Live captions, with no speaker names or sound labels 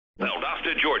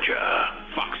Valdosta, Georgia.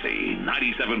 Foxy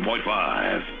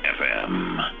 97.5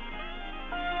 FM.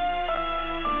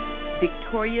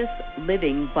 Victorious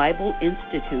Living Bible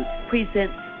Institute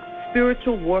presents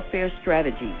Spiritual Warfare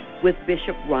Strategies with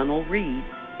Bishop Ronald Reed,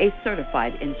 a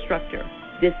certified instructor.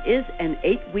 This is an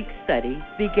 8-week study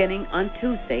beginning on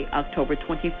Tuesday, October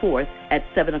 24th at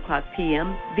 7 o'clock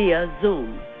p.m. via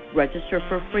Zoom. Register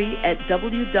for free at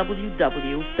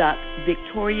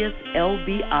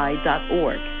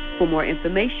www.victoriouslbi.org. For more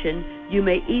information, you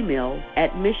may email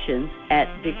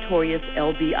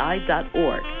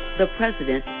admissions@victoriouslbi.org. The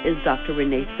president is Dr.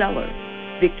 Renee Sellers.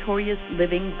 Victorious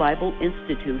Living Bible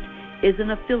Institute is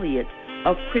an affiliate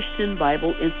of Christian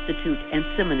Bible Institute and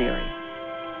Seminary.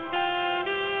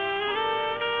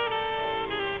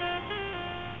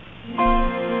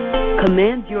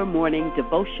 Command Your Morning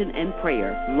Devotion and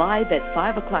Prayer, live at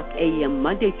 5 o'clock a.m.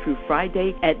 Monday through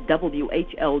Friday at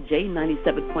WHLJ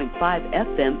 97.5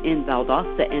 FM in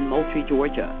Valdosta and Moultrie,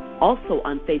 Georgia. Also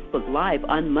on Facebook Live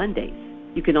on Mondays.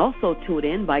 You can also tune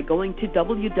in by going to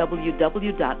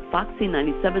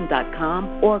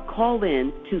www.foxy97.com or call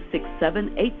in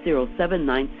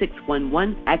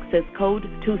 267-807-9611, access code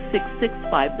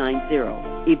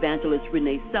 266590. Evangelist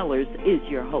Renee Sellers is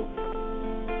your host.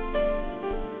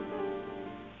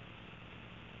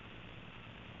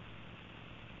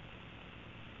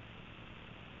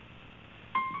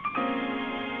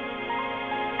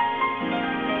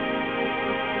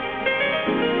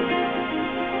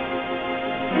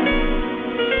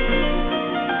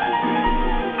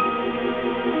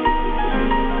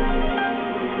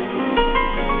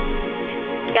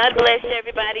 God bless you,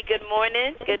 everybody. Good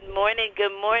morning. Good morning.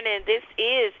 Good morning. This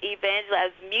is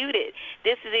Evangelist Muted.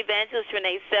 This is Evangelist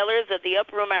Renee Sellers of the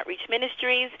Upper Room Outreach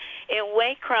Ministries in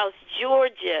Waycross,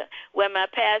 Georgia, where my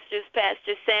pastor is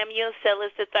Pastor Samuel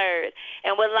Sellers III.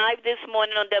 And we're live this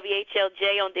morning on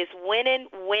WHLJ on this Winning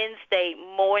Wednesday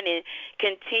morning,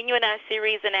 continuing our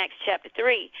series in Acts chapter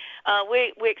 3.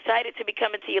 We're excited to be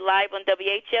coming to you live on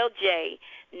WHLJ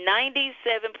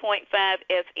 97.5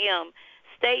 FM,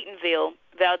 Statenville,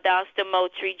 Valdosta,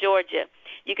 Moultrie, Georgia.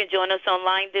 You can join us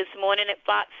online this morning at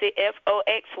Foxy,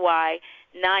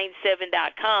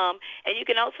 FOXY97.com, and you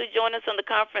can also join us on the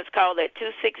conference call at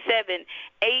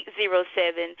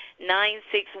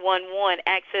 267-807-9611,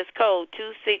 access code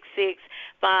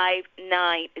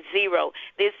 266590.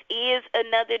 This is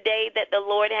another day that the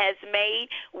Lord has made.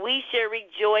 We shall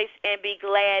rejoice and be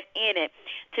glad in it.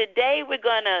 Today we're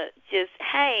going to just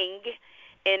hang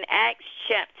in Acts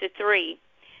chapter 3.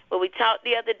 Well, we talked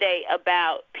the other day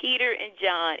about Peter and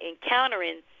John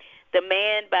encountering the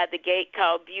man by the gate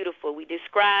called Beautiful. We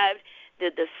described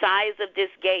the size of this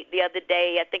gate the other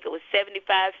day. I think it was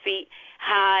 75 feet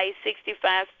high, 60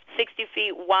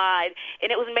 feet wide, and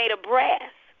it was made of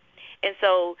brass. And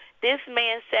so this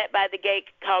man sat by the gate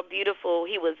called Beautiful.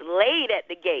 He was laid at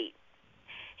the gate.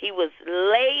 He was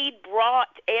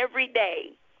brought every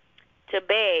day to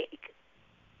beg,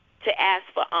 to ask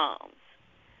for alms.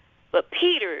 But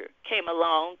Peter came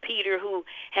along, Peter who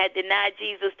had denied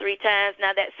Jesus 3 times.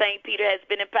 Now that same Peter has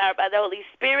been empowered by the Holy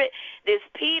Spirit. This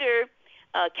Peter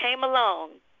came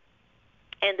along,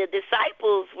 and the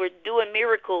disciples were doing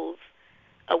miracles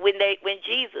when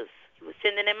Jesus was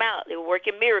sending them out. They were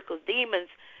working miracles. Demons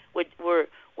people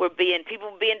were being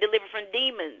delivered from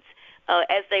demons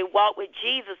as they walked with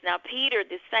Jesus. Now Peter,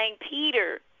 this same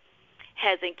Peter,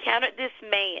 has encountered this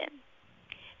man,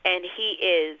 and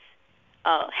he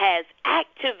has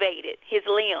activated his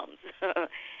limbs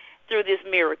through this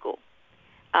miracle.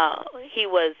 He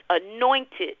was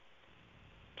anointed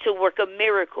to work a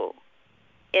miracle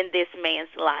in this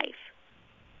man's life.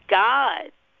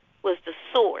 God was the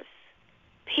source.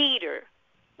 Peter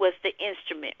was the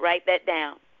instrument. Write that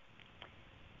down.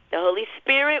 The Holy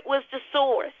Spirit was the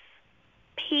source.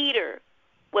 Peter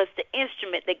was the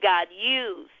instrument that God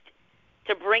used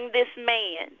to bring this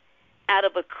man out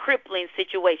of a crippling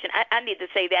situation. I need to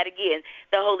say that again.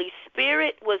 The Holy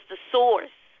Spirit was the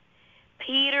source.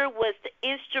 Peter was the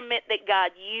instrument that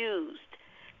God used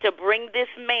to bring this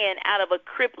man out of a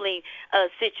crippling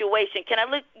situation. Can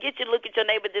I get you to look at your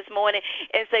neighbor this morning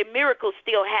and say, miracles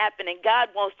still happen, and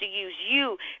God wants to use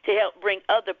you to help bring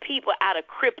other people out of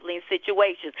crippling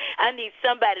situations. I need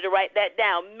somebody to write that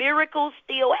down. Miracles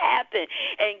still happen,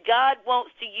 and God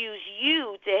wants to use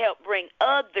you to help bring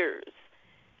others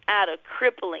out of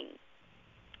crippling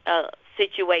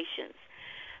situations.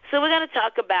 So we're going to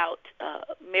talk about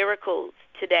miracles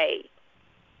today.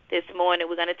 This morning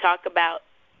we're going to talk about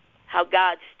how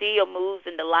God still moves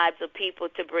in the lives of people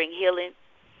to bring healing.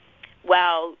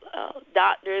 While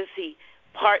doctors, he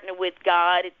partner with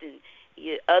God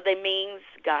other means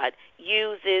God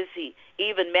uses.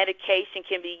 Even medication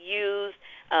can be used.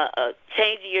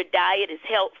 Changing your diet is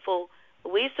helpful.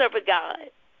 We serve a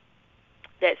God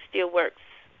that still works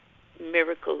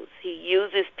miracles. He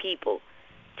uses people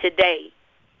today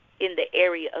in the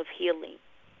area of healing.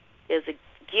 There's a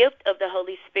gift of the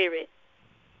Holy Spirit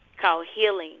called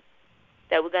healing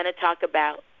that we're going to talk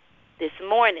about this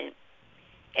morning.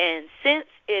 And since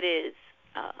it is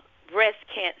Breast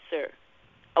Cancer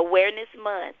Awareness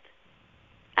Month,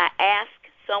 I ask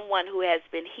someone who has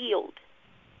been healed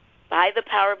by the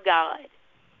power of God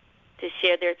to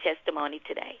share their testimony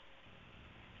today.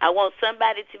 I want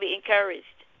somebody to be encouraged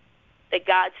that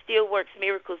God still works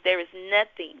miracles. There is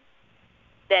nothing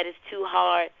that is too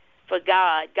hard for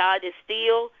God. God is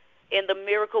still in the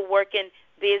miracle working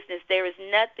business. There is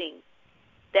nothing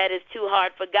that is too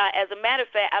hard for God. As a matter of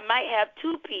fact, I might have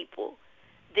two people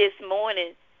this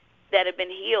morning that have been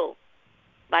healed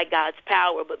by God's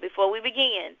power. But before we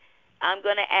begin, I'm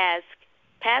going to ask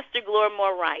Pastor Gloria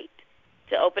Moore Wright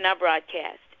to open our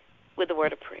broadcast with a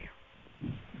word of prayer.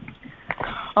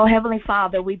 Oh, Heavenly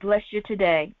Father, we bless you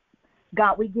today.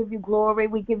 God, we give you glory,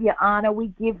 we give you honor, we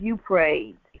give you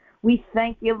praise. We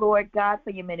thank you, Lord God,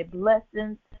 for your many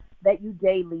blessings that you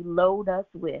daily load us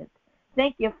with.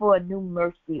 Thank you for a new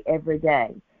mercy every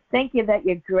day. Thank you that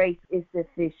your grace is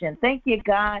sufficient. Thank you,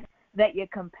 God, that your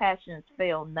compassions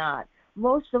fail not.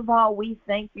 Most of all, we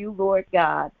thank you, Lord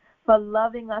God, for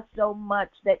loving us so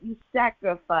much that you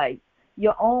sacrificed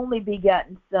your only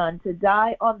begotten Son to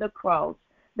die on the cross,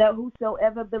 that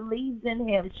whosoever believes in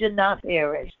him should not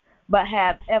perish, but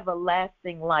have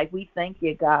everlasting life. We thank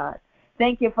you, God.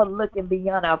 Thank you for looking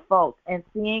beyond our faults and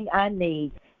seeing our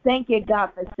needs. Thank you,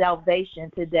 God, for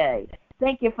salvation today.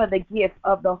 Thank you for the gift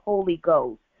of the Holy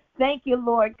Ghost. Thank you,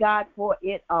 Lord God, for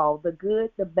it all, the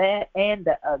good, the bad, and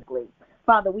the ugly.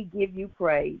 Father, we give you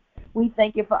praise. We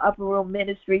thank you for Upper Room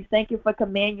Ministries. Thank you for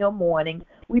Command Your Morning.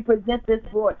 We present this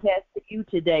broadcast to you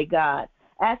today, God,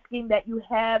 asking that you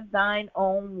have thine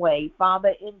own way,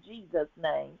 Father, in Jesus'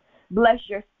 name. Bless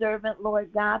your servant,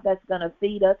 Lord God, that's going to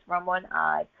feed us from on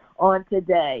high on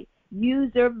today.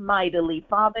 Use her mightily,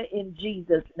 Father, in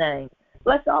Jesus' name.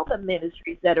 Bless all the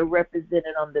ministries that are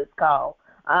represented on this call.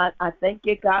 I thank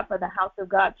you, God, for the House of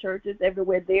God churches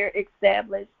everywhere they're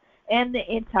established and the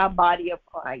entire body of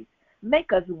Christ.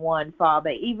 Make us one,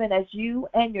 Father, even as you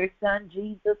and your Son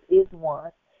Jesus is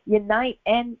one. Unite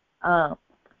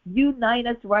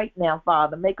us right now,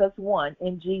 Father. Make us one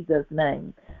in Jesus'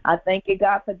 name. I thank you,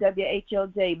 God, for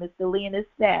WHLJ, Mr. Lee and his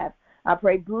staff. I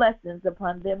pray blessings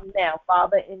upon them now,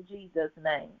 Father, in Jesus'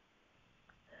 name.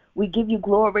 We give you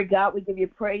glory, God. We give you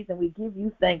praise, and we give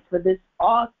you thanks for this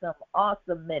awesome,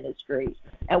 awesome ministry.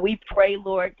 And we pray,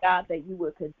 Lord God, that you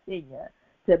will continue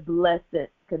to bless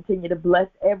it, continue to bless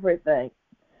everything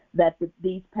that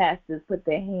these pastors put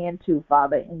their hand to,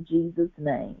 Father, in Jesus'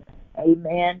 name.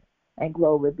 Amen, and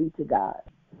glory be to God.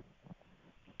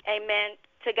 Amen.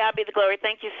 To God be the glory.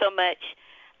 Thank you so much,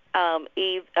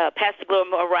 Pastor Gloria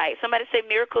Moore Wright. Somebody say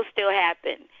miracles still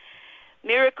happen.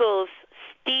 Miracles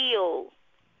still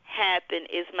happen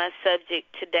is my subject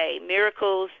today.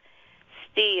 Miracles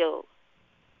still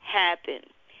happen.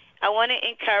 I want to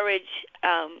encourage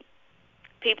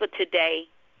people today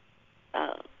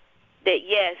that,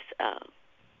 yes,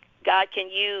 God can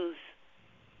use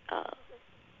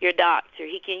your doctor.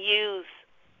 He can use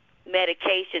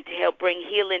medication to help bring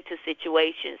healing to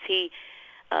situations.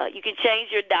 You can change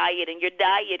your diet, and your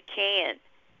diet can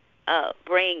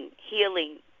bring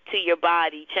healing to your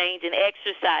body, change and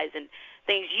exercise and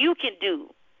things you can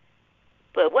do.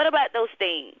 But what about those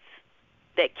things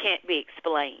that can't be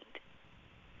explained?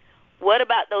 What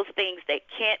about those things that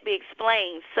can't be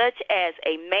explained, such as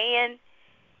a man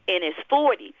in his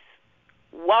 40s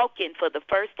walking for the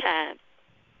first time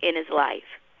in his life?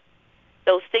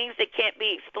 Those things that can't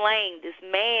be explained, this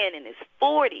man in his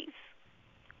 40s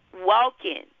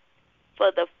walking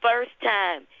for the first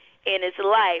time in his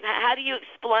life. How do you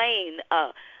explain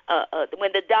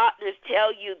when the doctors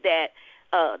tell you that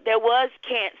there was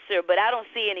cancer, but I don't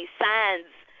see any signs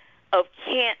of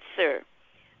cancer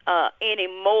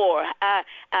anymore?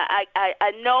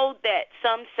 I know that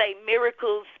some say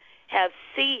miracles have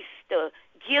ceased, the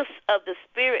gifts of the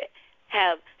Spirit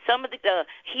have, some of the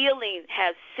healing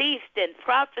has ceased and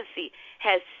prophecy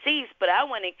has ceased, but I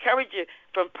want to encourage you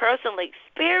from personal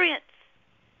experience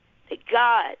that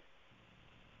God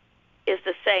is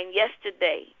the same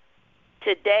yesterday,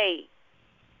 today,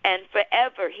 and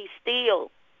forever. He still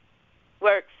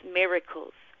works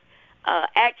miracles.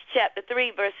 Acts chapter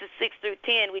 3, verses 6 through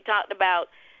 10, we talked about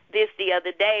this the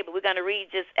other day, but we're going to read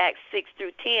just Acts 6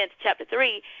 through 10, chapter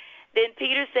 3. Then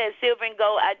Peter said, silver and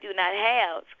gold I do not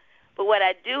have, but what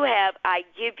I do have I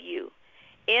give you.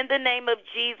 In the name of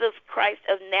Jesus Christ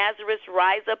of Nazareth,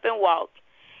 rise up and walk.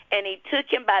 And he took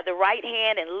him by the right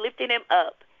hand and lifted him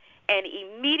up. And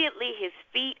immediately his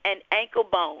feet and ankle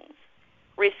bones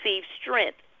received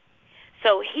strength.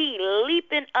 So he,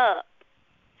 leaping up,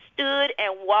 stood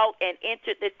and walked and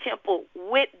entered the temple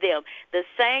with them, the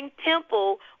same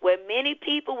temple where many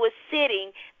people were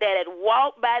sitting that had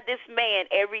walked by this man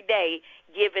every day,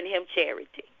 giving him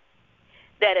charity.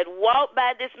 That had walked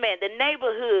by this man, the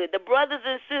neighborhood, the brothers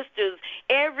and sisters,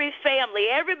 every family,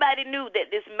 everybody knew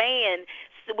that this man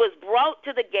was brought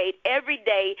to the gate every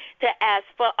day to ask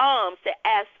for alms, to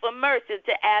ask for mercy,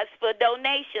 to ask for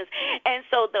donations. And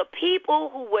so the people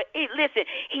who were, listen,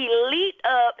 he leaped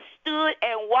up, stood,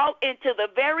 and walked into the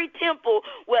very temple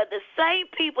where the same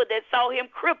people that saw him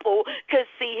crippled could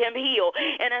see him heal.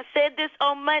 And I said this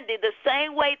on Monday, the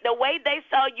way they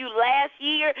saw you last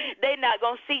year, they're not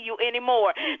going to see you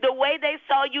anymore. The way they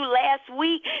saw you last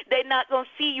week, they're not going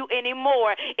to see you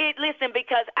anymore. Listen,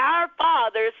 because our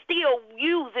Father still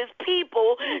uses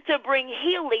people to bring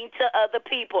healing to other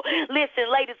people.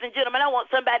 Listen, ladies and gentlemen, I want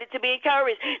somebody to be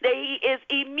encouraged that he is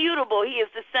immutable. He is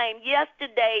the same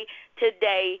yesterday,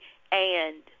 today,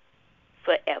 and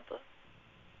forever.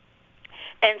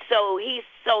 And so he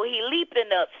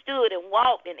leaping up, stood and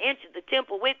walked and entered the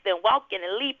temple with them, walking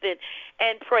and leaping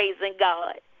and praising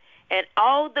God. And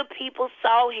all the people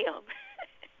saw him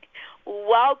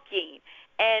walking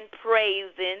and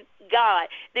praising God.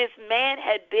 This man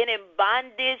had been in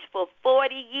bondage for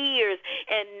 40 years,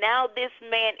 and now this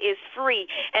man is free.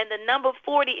 And the number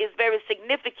 40 is very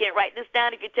significant. Write this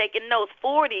down if you're taking notes.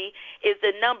 40 is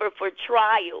the number for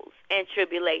trials and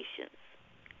tribulations.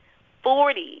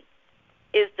 40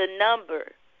 is the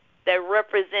number that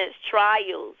represents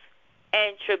trials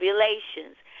and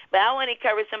tribulations. But I want to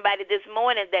encourage somebody this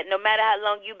morning that no matter how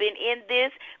long you've been in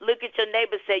this, look at your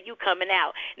neighbor and say, you coming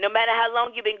out. No matter how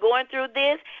long you've been going through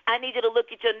this, I need you to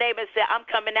look at your neighbor and say, I'm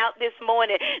coming out this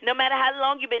morning. No matter how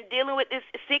long you've been dealing with this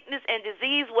sickness and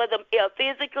disease, whether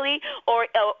physically or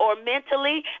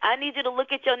mentally, I need you to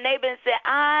look at your neighbor and say,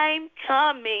 I'm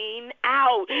coming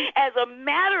out. As a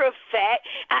matter of fact,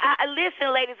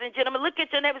 listen, ladies and gentlemen, look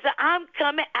at your neighbor and say, I'm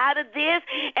coming out of this,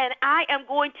 and I am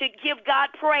going to give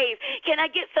God praise. Can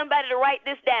I get somebody to write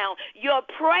this down? Your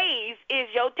praise is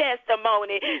your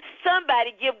testimony.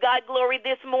 Somebody give God glory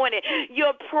this morning.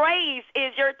 Your praise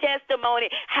is your testimony.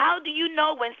 How do you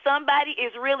know when somebody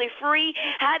is really free?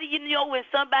 How do you know when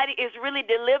somebody is really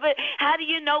delivered? How do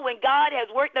you know when God has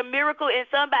worked a miracle in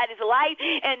somebody's life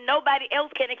and nobody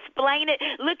else can explain it?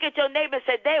 Look at your neighbor and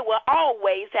say, they will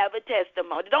always have a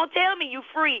testimony. Don't tell me you're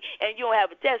free and you don't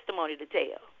have a testimony to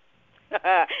tell.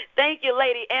 Thank you,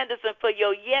 Lady Anderson, for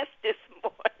your yes this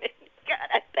morning. God,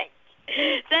 I thank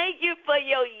you. Thank you for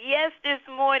your yes this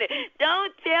morning.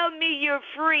 Don't tell me you're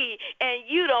free and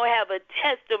you don't have a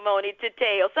testimony to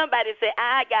tell. Somebody say,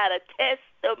 I got a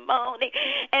testimony.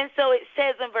 And so it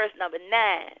says in verse number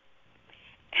 9,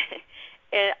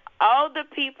 and all the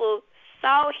people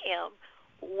saw him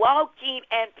walking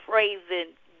and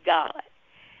praising God.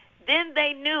 Then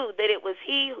they knew that it was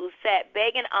he who sat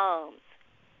begging alms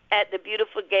at the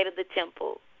beautiful gate of the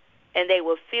temple, and they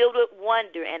were filled with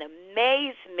wonder and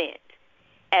amazement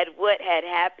at what had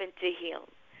happened to him.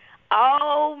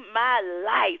 All my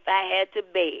life I had to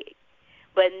beg,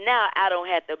 but now I don't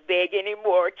have to beg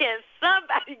anymore. Can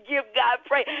somebody give God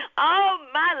praise? All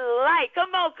my life,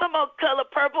 come on, Color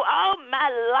Purple, all my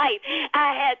life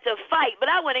I had to fight, but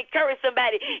I want to encourage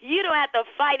somebody, you don't have to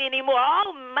fight anymore.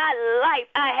 All my life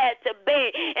I had to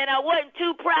beg, and I wasn't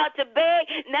too proud to beg.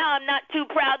 Now I'm not too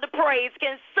proud to praise.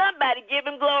 Can somebody give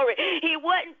him glory? He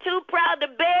wasn't too proud to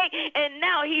beg, and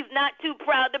now he's not too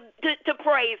proud to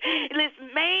praise. Listen,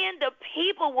 man, the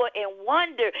people were in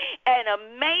wonder and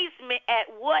amazement at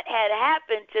what had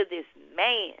happened to this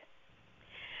man.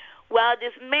 While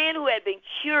this man who had been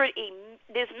cured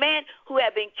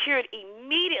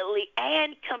immediately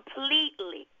and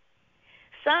completely.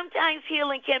 Sometimes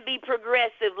healing can be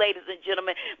progressive, ladies and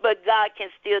gentlemen, but God can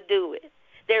still do it.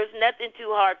 There's nothing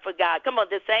too hard for God. Come on,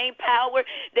 the same power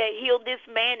that healed this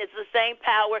man is the same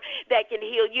power that can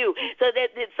heal you. So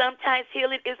that sometimes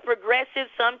healing is progressive,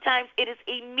 sometimes it is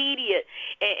immediate.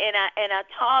 And I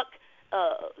talk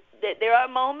that there are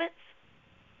moments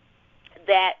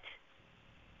that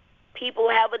people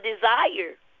have a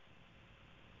desire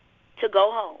to go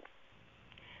home.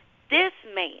 This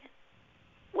man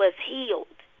was healed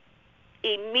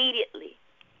immediately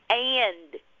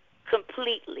and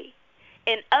completely.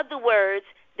 In other words,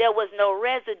 there was no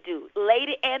residue.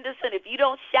 Lady Anderson, if you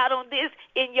don't shout on this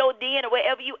in your den or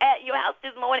wherever you at in your house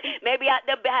this morning, maybe out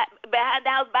there behind the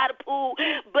house by the pool,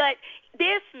 but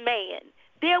this man,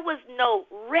 there was no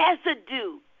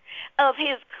residue of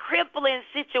his crippling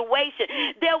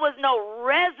situation. There was no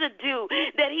residue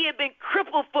that he had been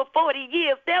crippled for 40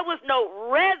 years. There was no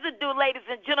residue, ladies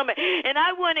and gentlemen. And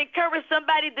I want to encourage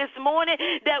somebody this morning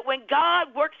that when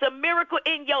God works a miracle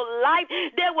in your life,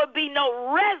 there will be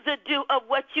no residue of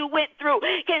what you went through.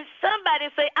 Can somebody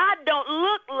say, I don't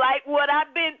look like what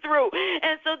I've been through?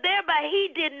 And so thereby he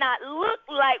did not look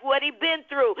like what he'd been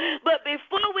through. But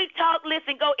before we talk,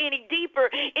 listen, go any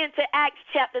deeper into Acts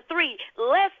chapter 3,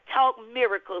 let's talk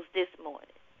miracles this morning.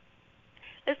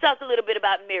 Let's talk a little bit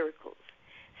about miracles.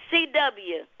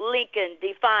 C.W. Lincoln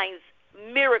defines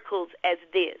miracles as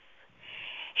this.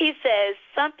 He says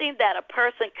something that a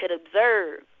person could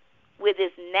observe with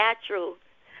his natural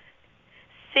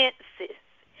senses.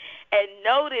 And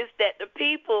notice that the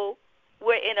people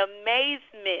were in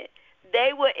amazement.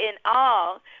 They were in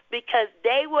awe because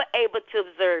they were able to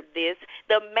observe this.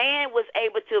 The man was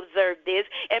able to observe this.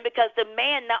 And because the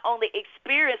man not only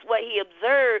experienced what he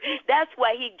observed, that's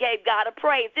why he gave God a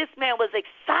praise. This man was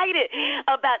excited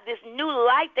about this new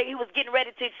life that he was getting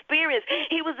ready to experience.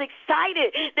 He was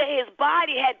excited that his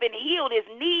body had been healed. His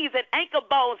knees and ankle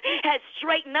bones had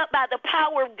straightened up by the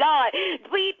power of God.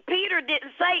 Peter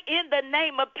didn't say, in the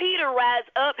name of Peter, rise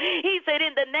up. He said,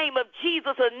 in the name of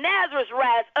Jesus of Nazareth,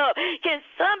 rise up. Can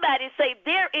somebody say,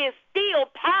 there is still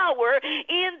power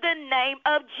in the name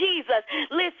of Jesus?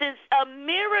 Listen, a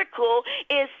miracle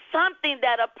is something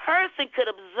that a person could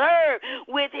observe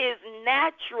with his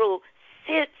natural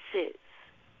senses.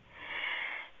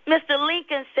 Mr.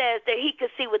 Lincoln says that he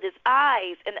could see with his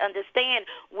eyes and understand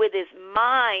with his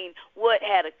mind what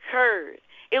had occurred.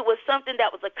 It was something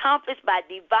that was accomplished by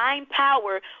divine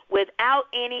power without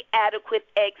any adequate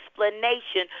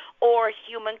explanation or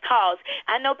human cause.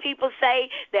 I know people say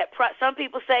that some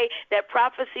people say that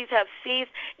prophecies have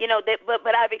ceased,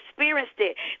 but I've experienced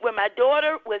it. When my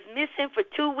daughter was missing for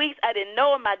 2 weeks, I didn't know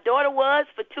where my daughter was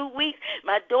for 2 weeks.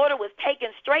 My daughter was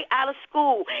taken straight out of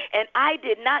school, and I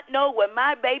did not know where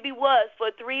my baby was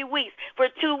for 2 weeks.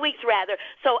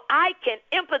 So I can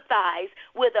empathize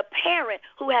with a parent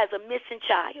who has a missing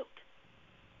child.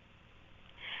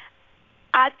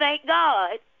 I thank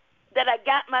God that I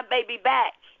got my baby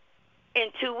back in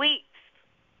 2 weeks.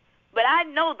 But I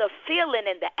know the feeling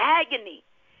and the agony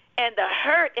and the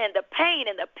hurt and the pain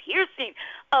and the piercing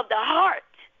of the heart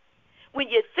when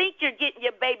you think you're getting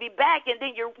your baby back and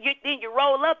then you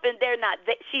roll up and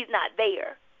she's not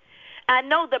there. I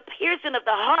know the piercing of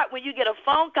the heart when you get a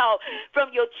phone call from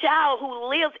your child who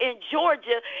lives in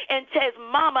Georgia and says,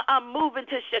 Mama, I'm moving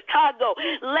to Chicago.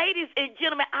 Ladies and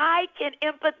gentlemen, I can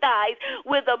empathize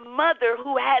with a mother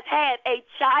who has had a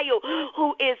child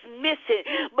who is missing.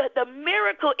 But the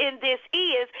miracle in this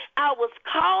is I was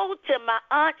called to my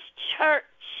aunt's church.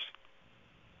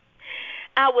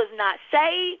 I was not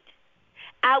saved.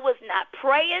 I was not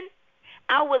praying.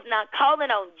 I was not calling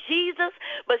on Jesus,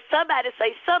 but somebody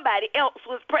else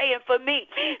was praying for me.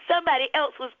 Somebody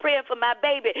else was praying for my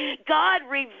baby. God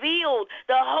revealed,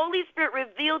 the Holy Spirit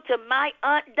revealed to my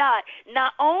Aunt Dot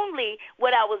not only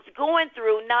what I was going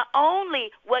through, not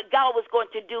only what God was going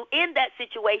to do in that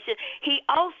situation, he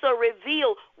also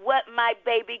revealed what my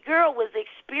baby girl was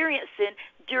experiencing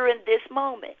during this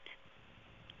moment.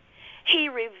 He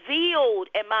revealed,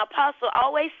 and my apostle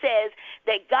always says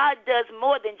that God does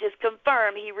more than just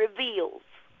confirm, he reveals.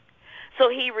 So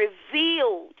he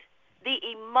revealed the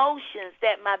emotions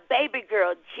that my baby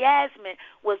girl, Jasmine,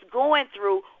 was going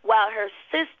through while her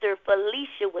sister,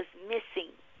 Felicia, was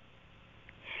missing.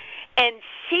 And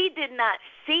she did not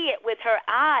see it with her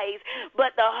eyes,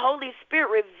 but the Holy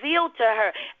Spirit revealed to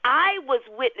her. I was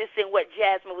witnessing what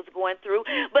Jasmine was going through,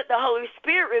 but the Holy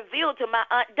Spirit revealed to my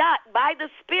Aunt Dot. By the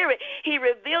Spirit, he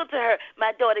revealed to her,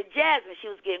 my daughter Jasmine, she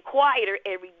was getting quieter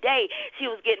every day. She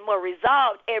was getting more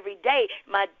resolved every day.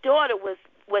 My daughter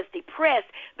was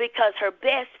depressed because her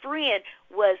best friend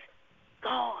was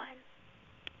gone.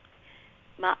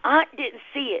 My aunt didn't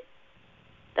see it.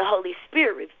 The Holy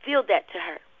Spirit revealed that to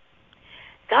her.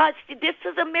 God, this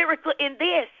is a miracle in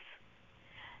this,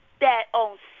 that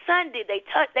on Sunday they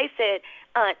said,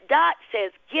 Aunt Dot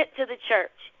says, get to the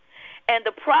church. And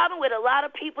the problem with a lot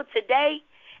of people today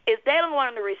is they don't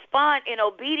want to respond in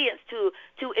obedience to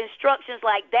instructions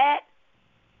like that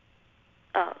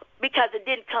because it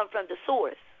didn't come from the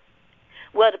source.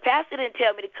 Well, the pastor didn't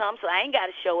tell me to come, so I ain't got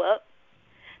to show up.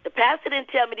 The pastor didn't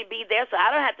tell me to be there, so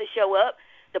I don't have to show up.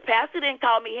 The pastor didn't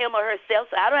call me him or herself,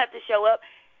 so I don't have to show up.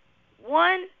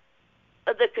 One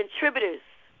of the contributors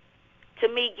to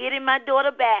me getting my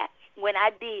daughter back when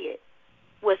I did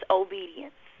was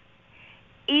obedience.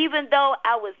 Even though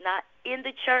I was not in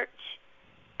the church,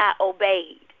 I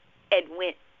obeyed and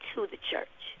went to the church.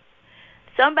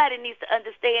 Somebody needs to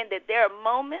understand that there are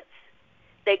moments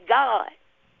that God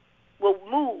will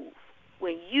move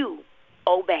when you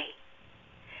obey.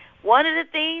 One of the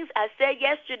things I said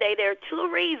yesterday, there are two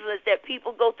reasons that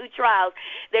people go through trials.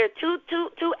 There are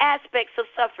two aspects of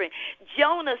suffering.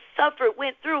 Jonah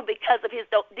went through because of his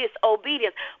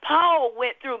disobedience. Paul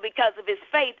went through because of his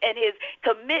faith and his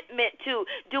commitment to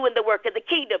doing the work of the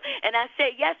kingdom. And I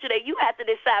said yesterday, you have to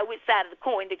decide which side of the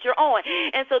coin that you're on.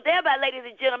 And so thereby, ladies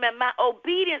and gentlemen, my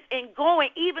obedience in going,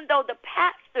 even though the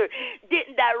pastor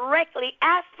didn't directly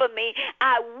ask for me,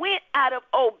 I went out of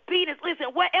obedience. Listen,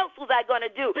 what else was I going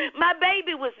to do? My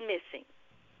baby was missing.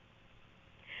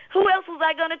 Who else was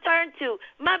I going to turn to?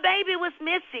 My baby was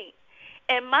missing.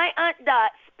 And my Aunt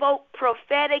Dot spoke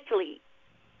prophetically.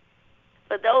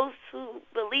 For those who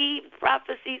believe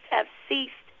prophecies have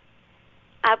ceased,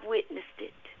 I've witnessed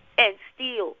it and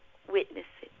still witness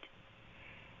it.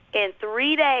 In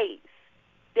 3 days,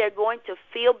 they're going to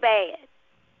feel bad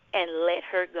and let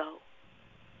her go.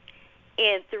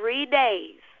 In 3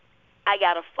 days, I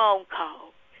got a phone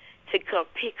call to come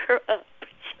pick her up.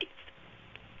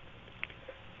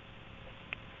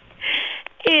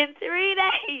 In 3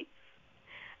 days,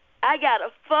 I got a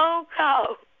phone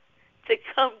call to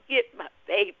come get my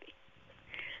baby.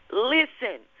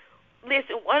 Listen,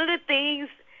 one of the things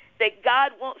that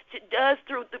God does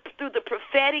through the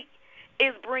prophetic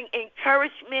is bring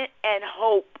encouragement and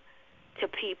hope to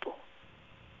people,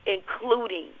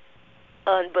 including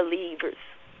unbelievers.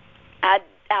 I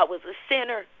was a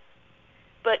sinner,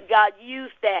 but God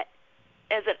used that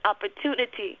as an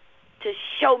opportunity to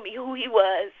show me who he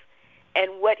was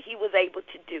and what he was able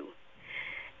to do.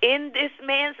 In this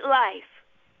man's life,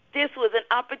 this was an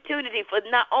opportunity for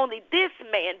not only this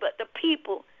man, but the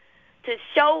people to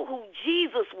show who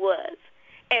Jesus was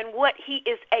and what he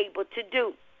is able to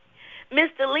do.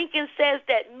 Mr. Lincoln says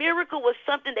that miracle was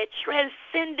something that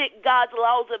transcended God's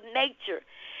laws of nature.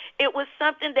 It was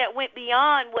something that went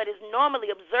beyond what is normally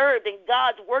observed in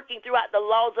God's working throughout the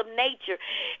laws of nature.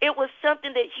 It was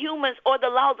something that humans or the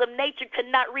laws of nature could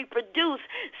not reproduce,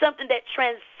 something that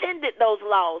transcended those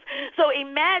laws. So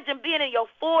imagine being in your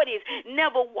 40s,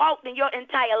 never walked in your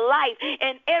entire life,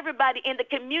 and everybody in the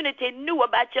community knew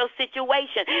about your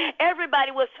situation. Everybody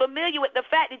was familiar with the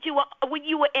fact that you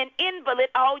were an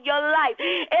invalid all your life.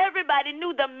 Everybody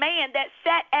knew the man that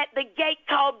sat at the gate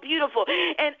called Beautiful.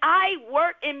 And I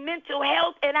worked in mental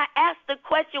health, and I asked the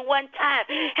question one time,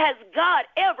 has God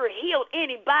ever healed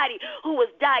anybody who was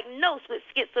diagnosed with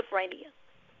schizophrenia?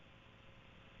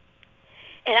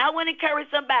 And I want to encourage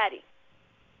somebody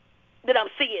that I'm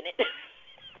seeing it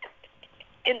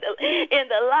in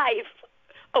the life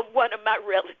of one of my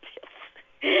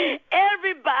relatives.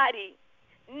 Everybody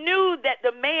knew that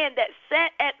the man that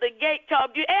sat at the gate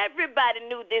called you. Everybody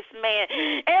knew this man.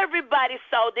 Everybody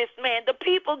saw this man. The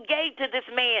people gave to this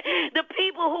man. The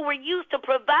people who were used to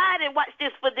providing, watch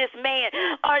this, for this man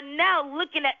are now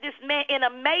looking at this man in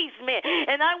amazement.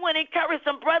 And I want to encourage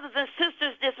some brothers and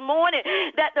sisters this morning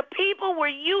that the people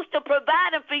were used to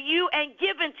providing for you and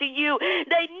giving to you.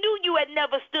 They knew you had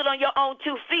never stood on your own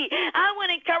 2 feet. I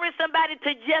want to encourage somebody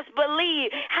to just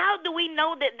believe. How do we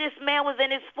know that this man was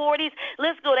in his 40s?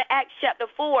 Let's go to Acts chapter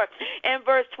 4 and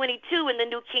verse 22 in the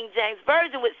New King James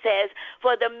Version, which says,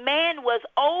 for the man was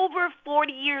over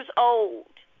 40 years old,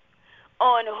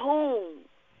 on whom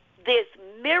this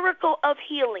miracle of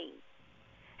healing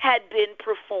had been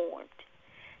performed.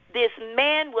 This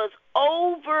man was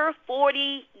over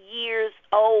 40 years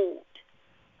old,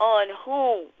 on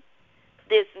whom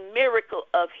this miracle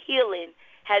of healing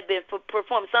had been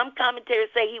performed. Some commentators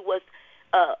say he was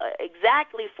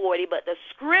exactly 40, but the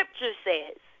scripture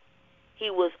says he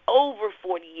was over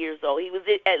 40 years old. He was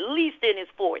at least in his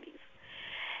 40s.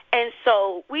 And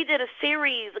so we did a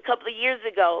series a couple of years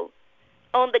ago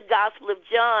on the Gospel of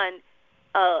John,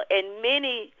 and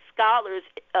many scholars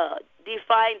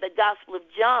define the Gospel of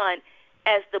John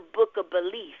as the book of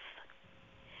belief.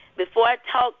 Before I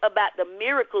talk about the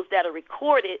miracles that are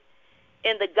recorded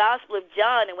in the Gospel of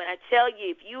John, and when I tell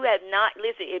you, if you have not,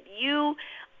 listen, if you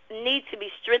need to be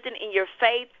strengthened in your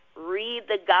faith, read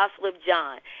the Gospel of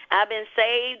John. I've been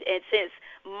saved, and since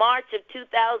March of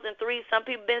 2003, some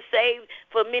people have been saved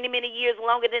for many, many years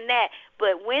longer than that.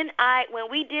 But when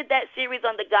we did that series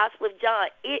on the Gospel of John,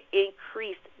 it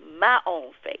increased my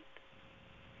own faith.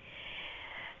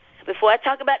 Before I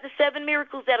talk about the 7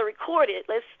 miracles that are recorded,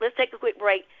 let's take a quick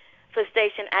break for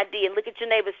station ID and look at your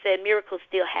neighbor and say, miracles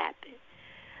still happen.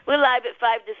 We're live at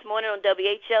 5 this morning on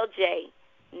WHLJ,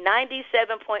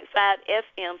 97.5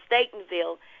 FM,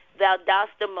 Statenville,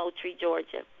 Valdosta, Moultrie,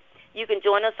 Georgia. You can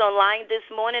join us online this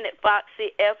morning at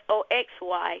Foxy,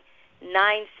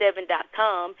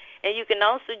 FOXY97.com, and you can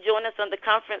also join us on the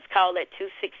conference call at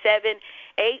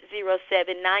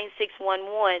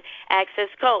 267-807-9611, access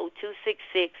code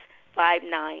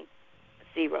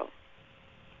 266590.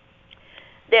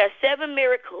 There are 7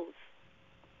 miracles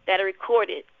that are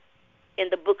recorded in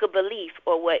the book of belief,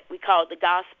 or what we call the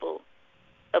Gospel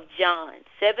of John.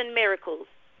 7 miracles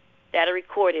that are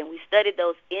recorded. We studied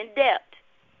those in depth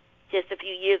just a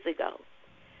few years ago.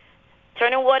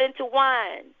 Turning water into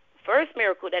wine, first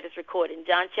miracle that is recorded in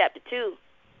John chapter 2.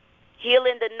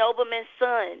 Healing the nobleman's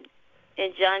son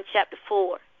in John chapter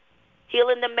 4.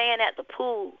 Healing the man at the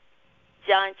pool,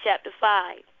 John chapter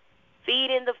 5.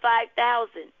 Feeding the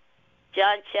 5,000,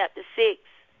 John chapter 6.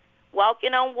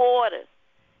 Walking on water,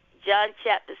 John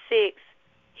chapter 6.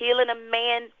 Healing a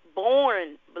man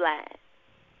born blind,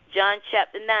 John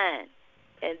chapter 9.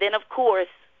 And then, of course,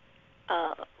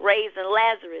 raising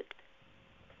Lazarus,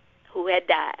 who had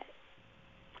died.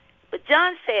 But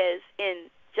John says in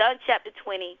John chapter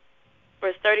 20,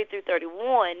 verse 30 through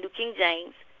 31, New King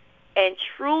James, and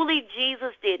truly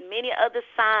Jesus did many other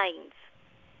signs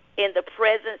in the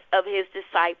presence of his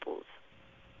disciples,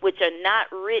 which are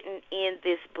not written in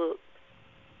this book.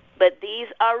 But these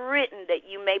are written that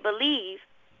you may believe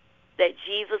that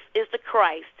Jesus is the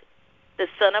Christ, the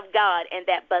Son of God, and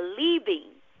that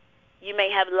believing you may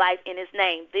have life in his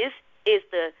name. This is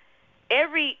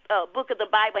every book of the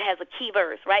Bible has a key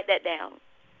verse. Write that down.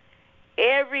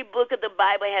 Every book of the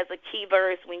Bible has a key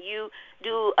verse. When you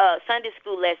do Sunday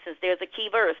school lessons, there's a key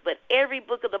verse. But every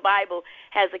book of the Bible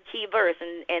has a key verse.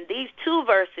 And these 2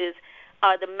 verses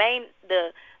are the main,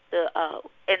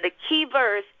 and the key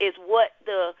verse is what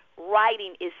the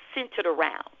writing is centered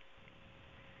around.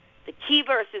 The key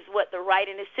verse is what the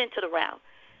writing is centered around.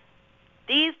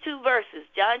 These 2 verses,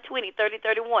 John 20, 30,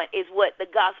 31, is what the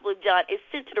Gospel of John is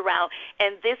centered around,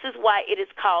 and this is why it is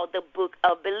called the Book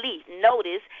of Belief.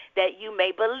 Notice that you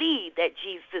may believe that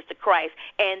Jesus is the Christ,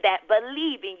 and that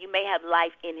believing you may have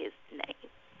life in his name.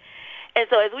 And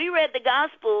so as we read the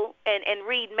Gospel and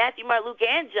read Matthew, Mark, Luke,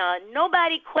 and John,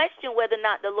 nobody questioned whether or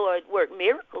not the Lord worked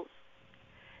miracles.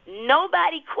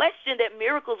 Nobody questioned that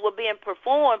miracles were being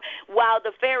performed, while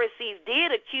the Pharisees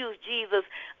did accuse Jesus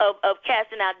of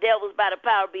casting out devils by the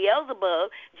power of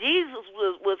Beelzebub. Jesus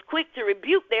was quick to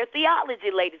rebuke their theology,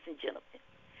 ladies and gentlemen.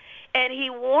 And he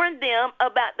warned them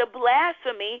about the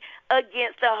blasphemy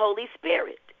against the Holy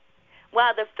Spirit.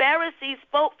 While the Pharisees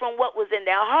spoke from what was in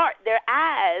their heart, their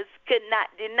eyes could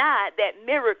not deny that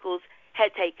miracles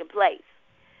had taken place.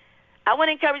 I want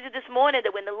to encourage you this morning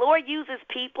that when the Lord uses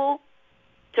people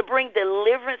to bring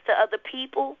deliverance to other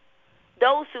people,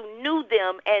 those who knew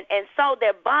them and saw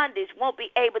their bondage won't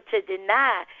be able to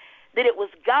deny that it was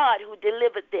God who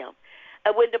delivered them.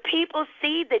 When the people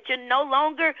see that you're no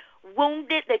longer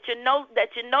wounded, that you're no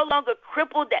longer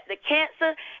crippled, that the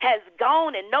cancer has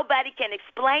gone and nobody can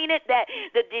explain it, that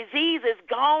the disease is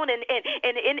gone and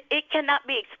it cannot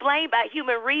be explained by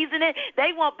human reasoning,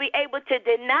 they won't be able to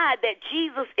deny that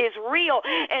Jesus is real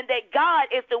and that God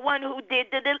is the one who did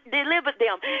deliver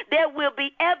them. There will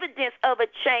be evidence of a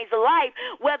changed life,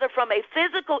 whether from a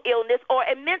physical illness or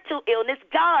a mental illness.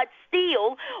 God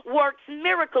still works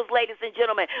miracles, ladies and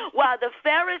gentlemen. While the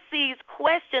Pharisees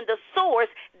questioned the source,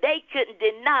 they couldn't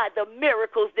deny the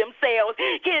miracles themselves.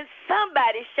 Can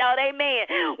somebody shout amen?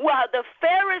 While the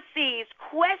Pharisees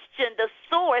questioned the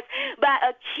source by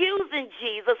accusing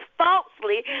Jesus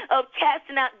falsely of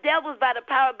casting out devils by the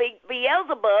power of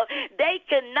Beelzebub, they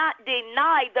could not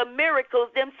deny the miracles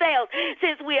themselves.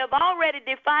 Since we have already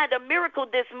defined a miracle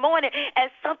this morning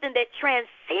as something that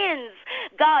transcends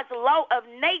God's law of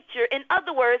nature, in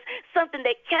other words, something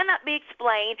that cannot be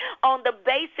explained on the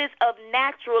basis of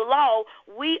natural law,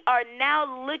 we are now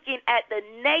looking at the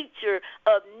nature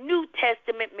of New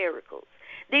Testament miracles.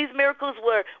 These miracles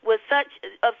were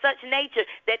of such nature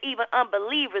that even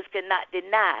unbelievers could not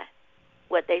deny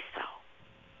what they saw.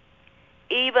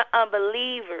 Even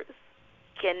unbelievers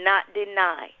cannot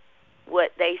deny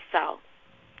what they saw.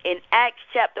 In Acts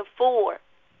chapter 4,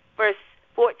 verse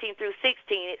 14 through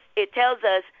 16, it tells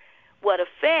us what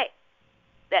effect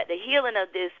that the healing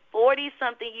of this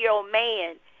 40-something-year-old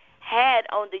man had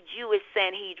on the Jewish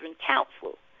Sanhedrin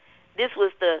Council. This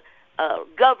was the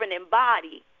governing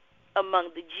body among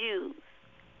the Jews.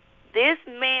 This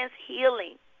man's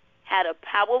healing had a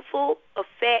powerful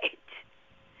effect.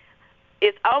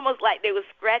 It's almost like they were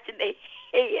scratching their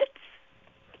heads.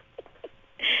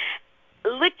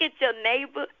 Look at your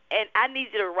neighbor, and I need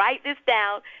you to write this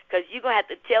down because you're going to have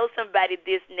to tell somebody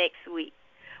this next week.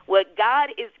 What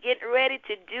God is getting ready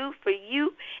to do for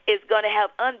you is going to have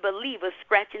unbelievers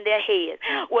scratching their heads.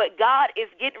 What God is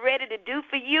getting ready to do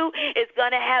for you is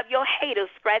going to have your haters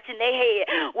scratching their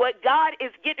head. What God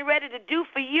is getting ready to do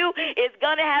for you is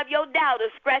going to have your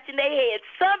doubters scratching their head.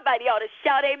 Somebody ought to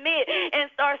shout amen and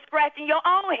start scratching your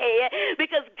own head,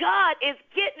 because God is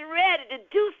getting ready to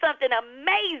do something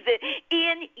amazing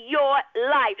in your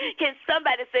life. Can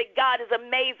somebody say, God is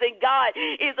amazing? God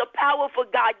is a powerful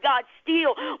God. God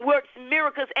still works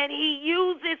miracles, and he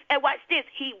uses, and watch this,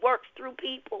 he works through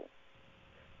people.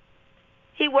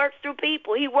 He works through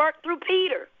people. He worked through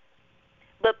Peter,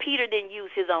 but Peter didn't use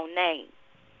his own name.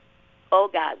 Oh,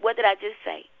 God, what did I just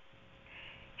say?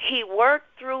 He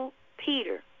worked through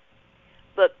Peter,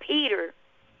 but Peter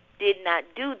did not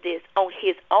do this on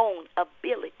his own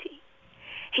ability.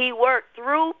 He worked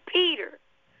through Peter,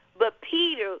 but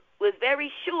Peter was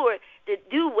very sure to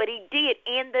do what he did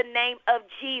in the name of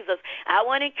Jesus. I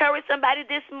want to encourage somebody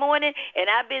this morning, and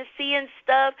I've been seeing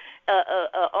stuff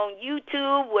on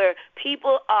YouTube where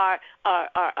people are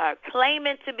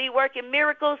claiming to be working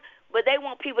miracles, but they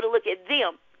want people to look at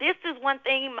them. This is one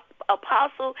thing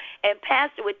Apostle and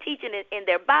Pastor were teaching in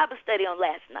their Bible study on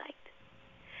last night.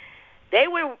 They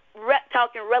were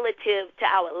talking relative to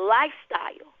our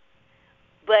lifestyle.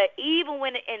 But even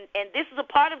when, and this is a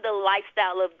part of the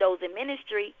lifestyle of those in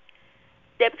ministry,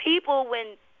 that people,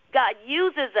 when God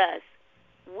uses us,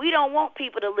 we don't want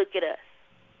people to look at us.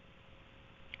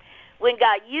 When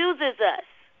God uses us,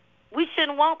 we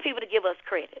shouldn't want people to give us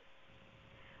credit.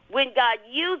 When God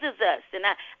uses us, and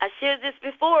I shared this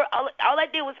before, all I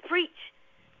did was preach.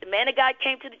 The man of God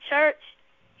came to the church.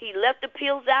 He left the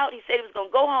pills out. He said he was going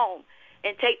to go home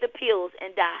and take the pills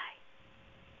and die.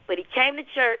 But he came to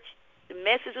church. The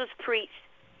message was preached.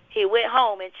 He went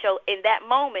home and in that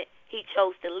moment, he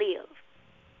chose to live.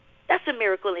 That's a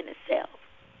miracle in itself.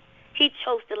 He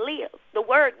chose to live. The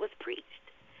word was preached.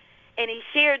 And he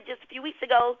shared just a few weeks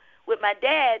ago with my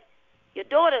dad, your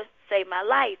daughter saved my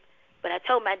life. But I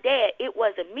told my dad, it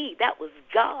wasn't me. That was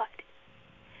God.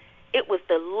 It was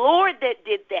the Lord that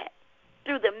did that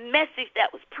through the message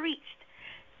that was preached.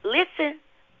 Listen,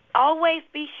 always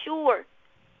be sure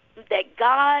that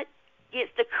God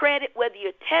gets the credit, whether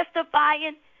you're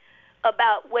testifying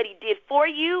about what he did for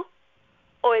you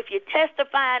or if you're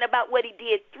testifying about what he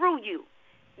did through you.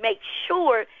 Make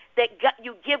sure that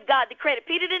you give God the credit.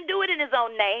 Peter didn't do it in his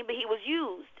own name, but he was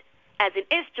used as an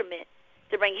instrument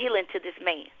to bring healing to this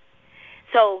man.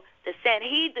 So the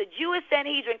Jewish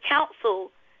Sanhedrin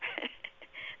Council,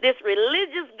 this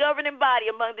religious governing body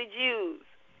among the Jews,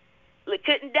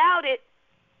 couldn't doubt it,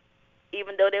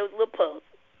 even though there was a little puzzle.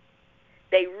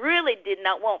 They really did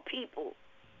not want people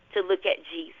to look at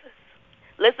Jesus.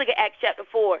 Let's look at Acts chapter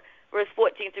 4, verse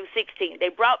 14 through 16. They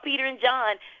brought Peter and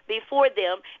John before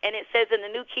them, and it says in the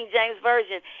New King James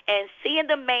Version, and seeing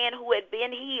the man who had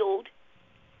been healed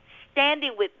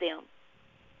standing with them,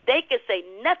 they could say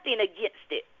nothing against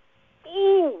it.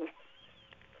 Ooh.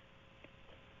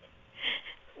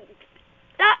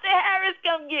 Dr. Harris,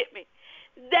 come get me.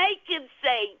 They can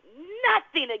say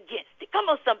nothing against it. Come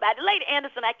on, somebody. Lady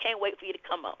Anderson, I can't wait for you to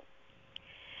come on.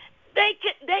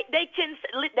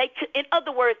 In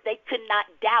other words, they could not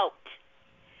doubt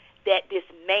that this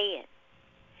man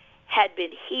had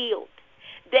been healed.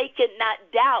 They could not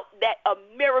doubt that a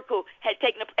miracle had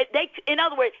taken place. In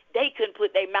other words, they couldn't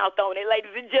put their mouth on it,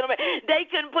 ladies and gentlemen. They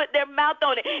couldn't put their mouth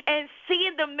on it. And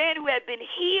seeing the man who had been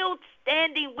healed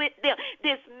standing with them,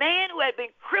 this man who had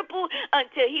been crippled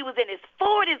until he was in his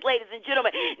 40s, ladies and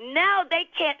gentlemen, now they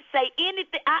can't say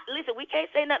anything. Listen, we can't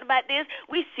say nothing about this.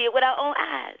 We see it with our own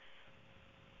eyes.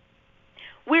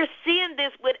 We're seeing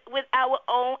this with our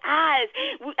own eyes.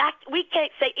 We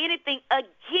can't say anything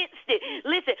against it.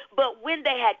 Listen, but when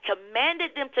they had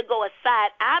commanded them to go aside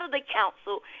out of the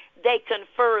council, they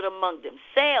conferred among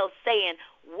themselves, saying,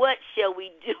 what shall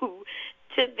we do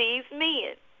to these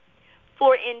men?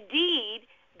 For indeed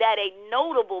that a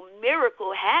notable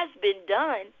miracle has been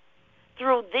done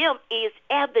through them is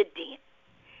evident.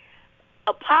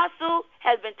 Apostle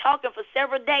has been talking for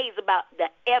several days about the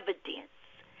evidence.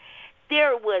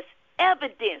 There was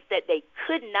evidence that they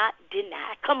could not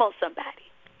deny. Come on, somebody.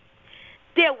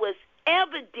 There was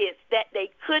evidence that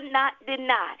they could not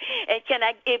deny. And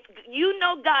if you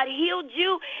know God healed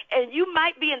you, and you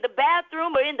might be in the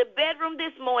bathroom or in the bedroom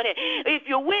this morning, if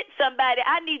you're with somebody,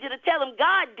 I need you to tell them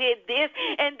God did this,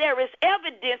 and there is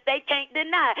evidence they can't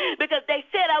deny, because they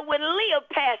said I wouldn't live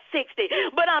past 60,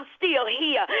 but I'm still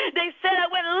here. They said I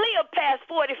wouldn't live past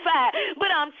 45,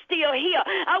 but I'm still here.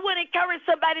 I would encourage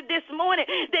somebody this morning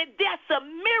that that's a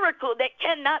miracle that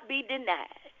cannot be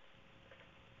denied.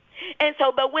 And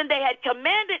so, but when they had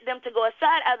commanded them to go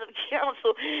aside out of the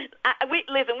council,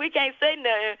 we can't say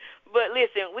nothing, but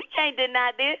listen, we can't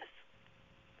deny this.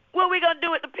 What are we going to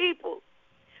do with the people?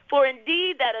 For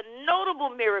indeed that a notable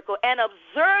miracle, an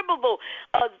observable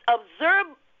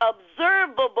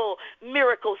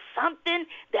miracle, something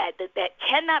that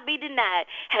cannot be denied,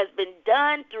 has been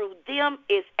done through them,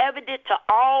 is evident to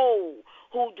all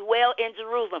who dwell in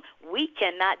Jerusalem. We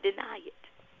cannot deny it.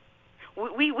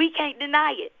 We can't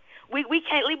deny it. We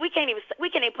can't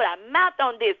even put our mouth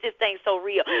on this. This thing's so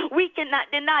real. We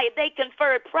cannot deny it. They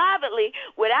conferred privately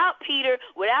without Peter,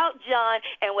 without John,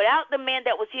 and without the man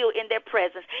that was healed in their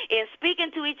presence. In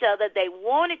speaking to each other, they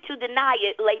wanted to deny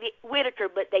it, Lady Whitaker,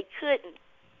 but they couldn't.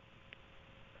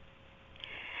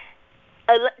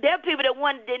 There are people that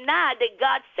want to deny that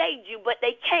God saved you, but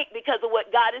they can't because of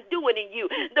what God is doing in you.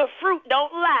 The fruit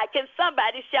don't lie. Can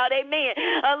somebody shout amen?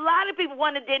 A lot of people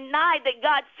want to deny that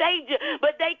God saved you,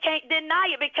 but they can't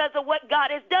deny it because of what God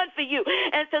has done for you.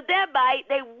 And so thereby,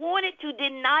 they wanted to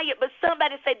deny it, but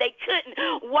somebody said they couldn't.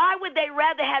 Why would they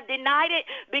rather have denied it?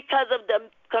 Because of the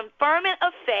confirming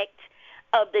effect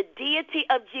of the deity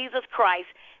of Jesus Christ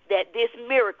that this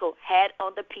miracle had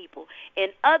on the people.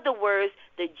 In other words,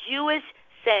 the Jewish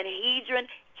Sanhedrin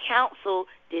Council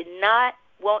did not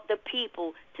want the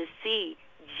people to see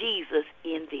Jesus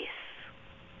in this.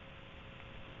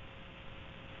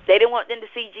 They didn't want them to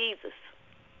see Jesus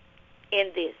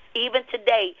in this. Even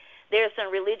today, there are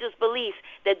some religious beliefs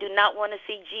that do not want to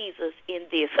see Jesus in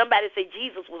this. Somebody say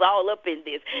Jesus was all up in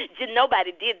this.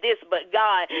 Nobody did this but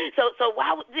God. So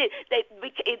why would this?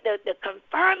 The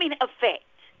confirming effect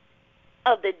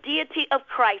of the deity of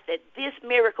Christ that this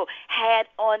miracle had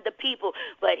on the people.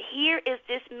 But here is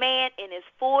this man in his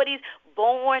 40s,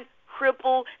 born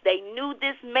crippled. They knew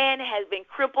this man has been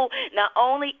crippled. Not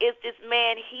only is this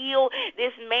man healed,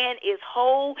 this man is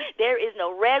whole. There is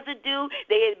no residue.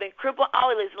 They had been crippled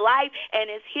all his life, and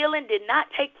his healing did not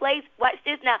take place. Watch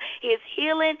this now. His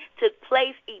healing took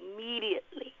place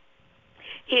immediately.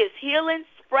 His healing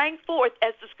sprang forth,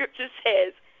 as the scripture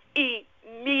says,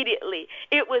 immediately.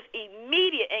 It was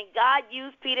immediate, and God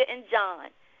used Peter and John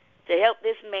to help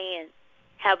this man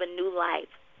have a new life.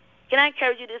 Can I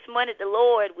encourage you this morning that the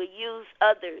Lord will use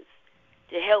others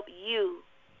to help you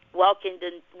walk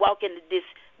into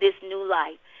this new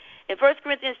life? In 1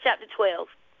 Corinthians chapter 12,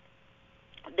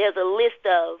 there's a list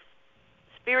of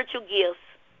spiritual gifts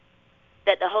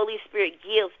that the Holy Spirit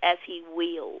gives as He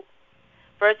wills.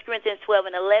 1 Corinthians 12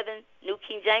 and 11, New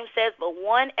King James says, but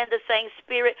one and the same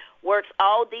Spirit works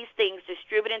all these things,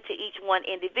 distributing to each one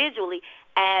individually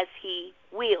as He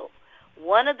will.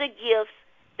 One of the gifts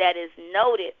that is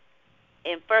noted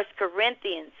in 1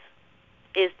 Corinthians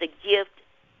is the gift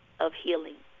of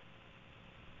healing.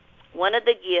 One of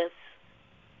the gifts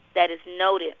that is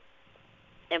noted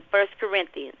in 1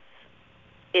 Corinthians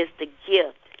is the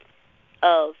gift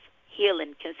of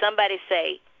healing. Can somebody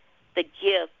say the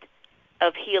gift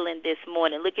of healing this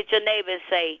morning? Look at your neighbor and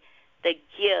say, the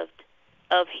gift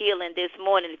of healing this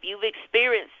morning. If you've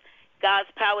experienced God's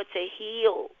power to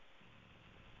heal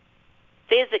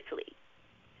physically,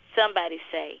 somebody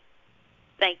say,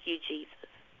 thank you, Jesus.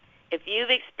 If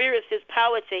you've experienced His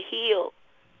power to heal,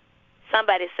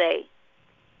 somebody say,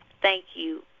 thank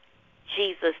you,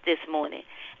 Jesus, this morning.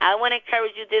 I want to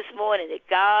encourage you this morning that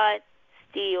God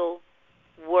still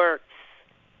works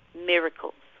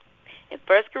miracles. In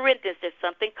 1 Corinthians, there's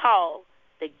something called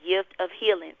the gift of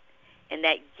healing, and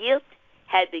that gift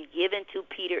had been given to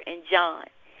Peter and John.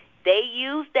 They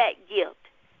used that gift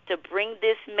to bring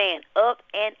this man up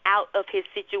and out of his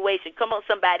situation. Come on,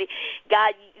 somebody.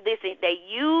 God, listen, they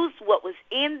used what was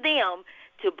in them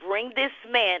to bring this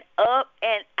man up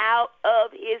and out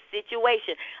of his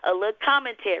situation. A little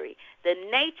commentary. The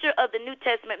nature of the New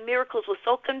Testament miracles was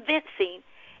so convincing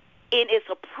in its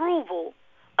approval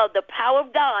of the power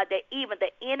of God that even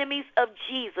the enemies of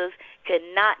Jesus could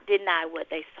not deny what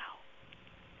they saw.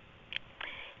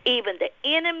 Even the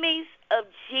enemies of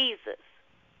Jesus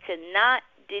could not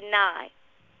deny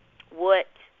what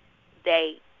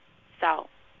they saw.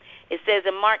 It says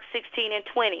in Mark 16 and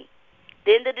 20,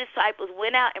 then the disciples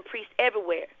went out and preached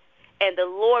everywhere, and the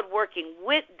Lord working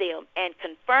with them and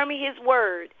confirming His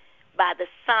word by the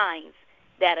signs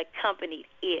that accompanied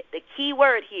it. The key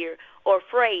word here or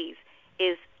phrase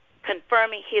is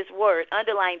confirming his word.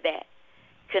 Underline that.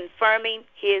 Confirming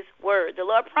his word. The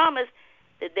Lord promised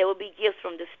that there would be gifts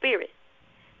from the Spirit.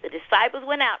 The disciples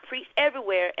went out, preached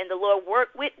everywhere, and the Lord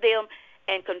worked with them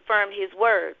and confirmed his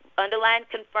word. Underline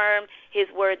confirmed his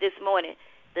word this morning.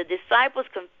 The disciples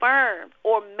confirmed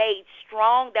or made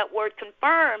strong. That word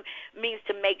confirm means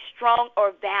to make strong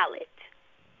or valid.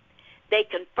 They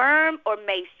confirmed or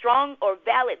made strong or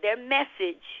valid their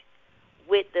message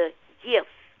with the gifts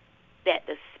that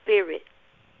the Spirit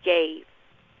gave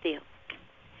them.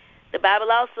 The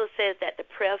Bible also says that the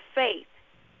prayer of faith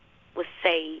will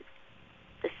save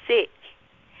the sick.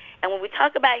 And when we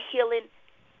talk about healing,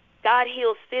 God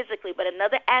heals physically, but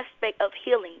another aspect of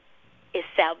healing is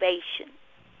salvation.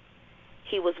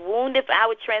 He was wounded for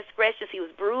our transgressions. He was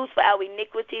bruised for our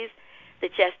iniquities. The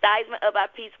chastisement of our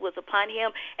peace was upon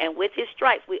him, and with his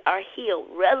stripes we are healed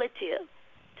relative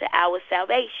to our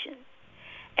salvation.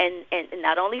 And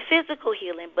not only physical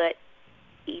healing, but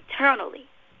eternally.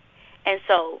 And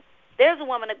so there's a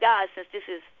woman of God, since this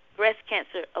is Breast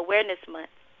Cancer Awareness Month,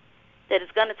 that is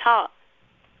going to talk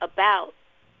about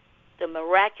the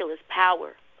miraculous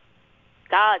power,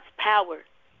 God's power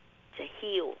to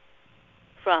heal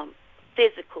from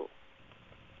physical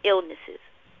illnesses.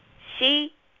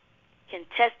 She can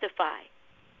testify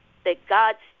that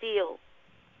God still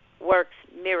works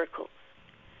miracles.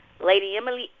 Lady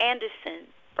Emily Anderson,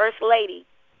 First Lady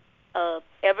of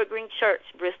Evergreen Church,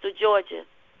 Bristol, Georgia,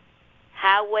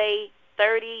 Highway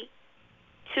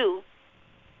 32,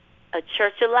 a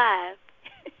church alive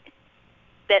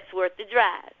that's worth the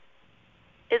drive,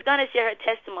 is going to share her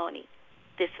testimony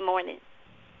this morning.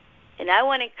 And I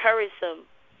want to encourage some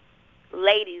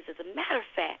ladies. As a matter of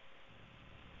fact,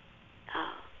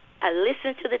 I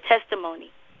listened to the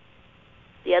testimony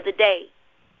the other day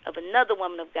of another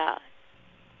woman of God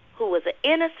who was an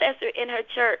intercessor in her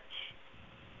church,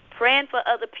 praying for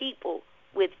other people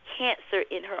with cancer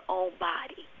in her own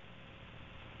body.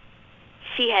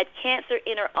 She had cancer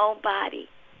in her own body,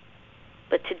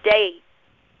 but today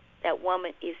that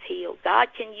woman is healed. God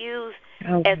can use,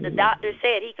 as the doctor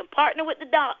said, he can partner with the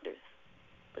doctors,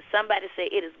 but somebody say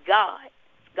it is God.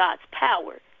 God's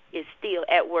power is still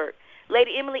at work.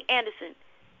 Lady Emily Anderson,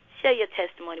 share your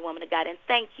testimony, woman of God, and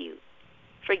thank you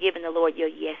for giving the Lord your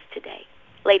yes today.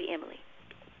 Lady Emily.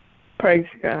 Praise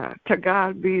God. To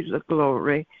God be the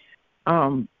glory.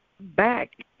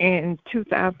 Back in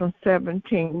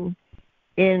 2017,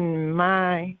 in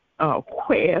my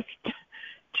quest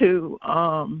to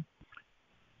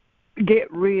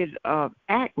get rid of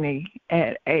acne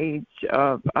at age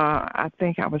of, I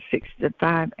think I was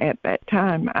 65 at that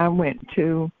time, I went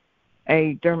to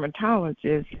a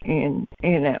dermatologist in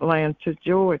Atlanta,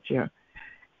 Georgia.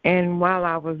 And while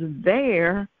I was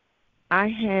there, I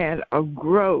had a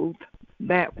growth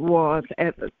that was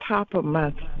at the top of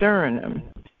my sternum.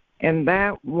 And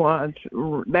that was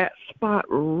that spot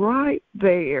right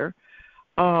there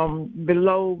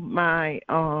below my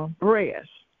breast.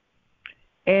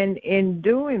 And in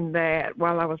doing that,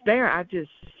 while I was there, I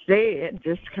just said,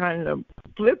 just kind of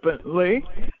flippantly,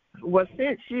 well,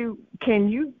 can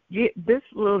you get this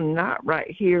little knot right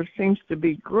here seems to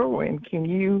be growing. Can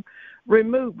you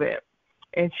remove it?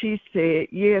 And she said,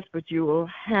 yes, but you will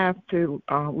have to,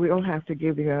 we'll have to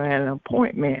give you an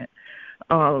appointment.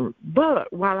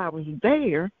 But while I was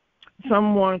there,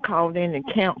 someone called in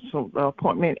and canceled the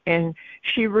appointment, and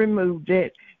she removed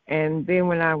it. And then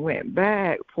when I went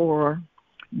back for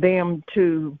them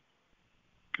to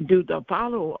do the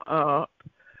follow-up,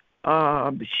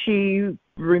 she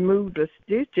removed the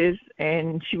stitches,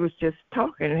 and she was just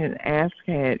talking and asked,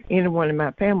 had anyone in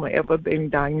my family ever been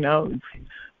diagnosed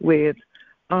with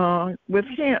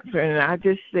cancer? And I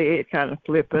just said kind of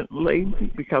flippantly,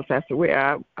 because that's the way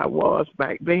I was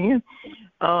back then.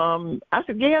 I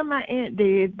said, yeah, my aunt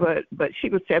did, but she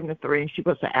was 73 and she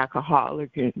was an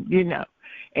alcoholic, and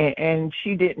and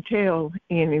she didn't tell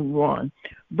anyone.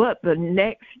 But the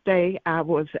next day I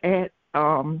was in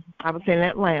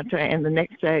Atlanta, and the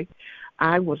next day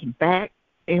I was back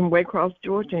in Waycross,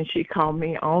 Georgia, and she called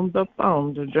me on the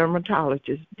phone, the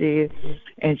dermatologist did,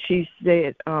 and she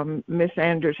said, Miss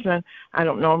Anderson, I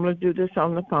don't normally do this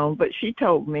on the phone, but she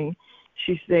told me,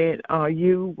 she said,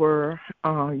 you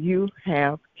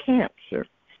have cancer.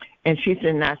 And she said,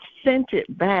 and I sent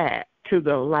it back to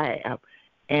the lab,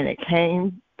 and it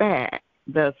came back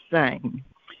the same.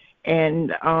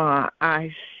 And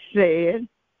I said,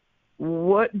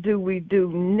 what do we do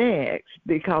next?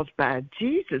 Because by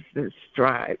Jesus'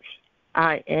 stripes,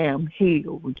 I am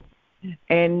healed.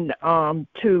 And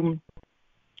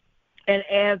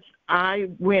as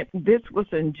this was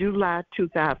in July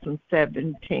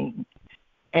 2017.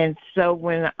 And so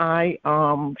when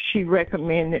she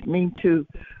recommended me to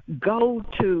go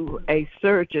to a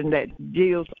surgeon that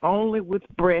deals only with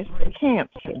breast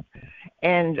cancer.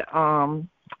 And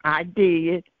I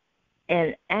did.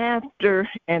 And after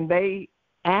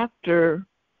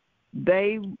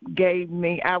they gave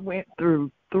me, I went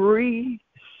through 3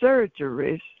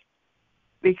 surgeries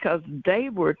because they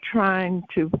were trying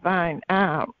to find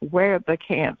out where the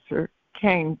cancer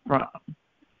came from.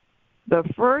 The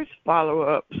first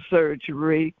follow-up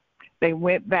surgery, they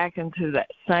went back into that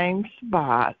same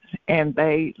spot and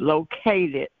they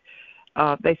located,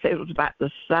 they said it was about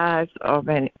the size of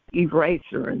an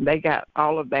eraser, and they got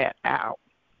all of that out.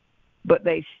 But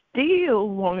they still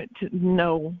wanted to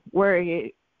know where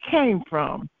it came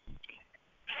from.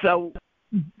 So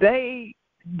they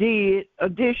did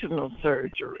additional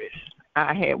surgeries.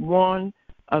 I had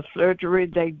a surgery.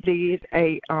 They did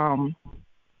a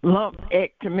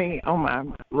lumpectomy on my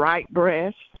right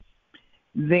breast.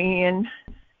 Then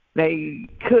they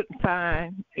couldn't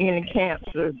find any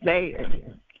cancer there.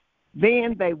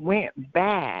 Then they went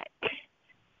back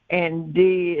and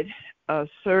did a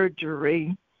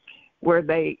surgery where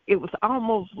it was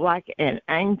almost like an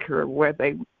anchor, where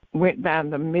they went down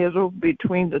the middle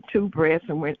between the 2 breasts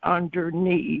and went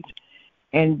underneath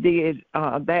and did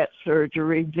that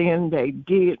surgery. Then they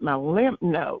did my lymph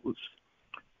nodes,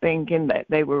 thinking that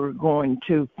they were going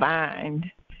to find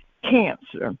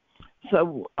cancer.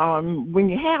 So when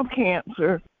you have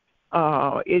cancer,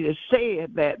 it is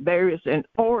said that there is an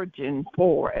origin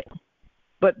for it,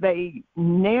 but they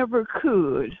never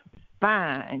could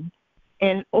find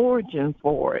an origin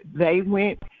for it. They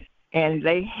went and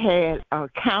they had a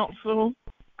council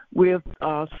with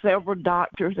several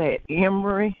doctors at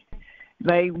Emory.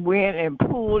 They went and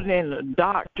pulled in a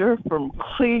doctor from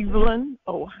Cleveland,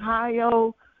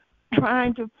 Ohio,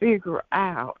 trying to figure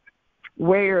out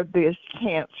where this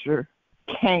cancer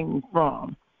came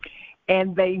from.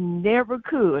 And they never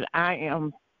could. I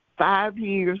am 5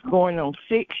 years, going on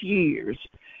 6 years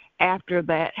after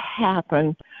that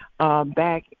happened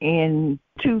back in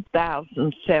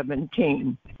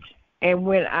 2017. And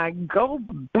when I go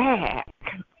back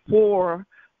for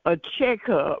a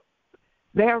checkup,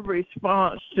 their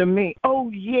response to me, oh,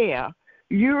 yeah,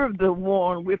 you're the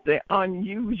one with the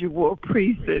unusual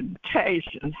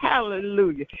presentation.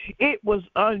 Hallelujah. It was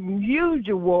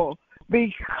unusual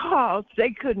because they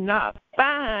could not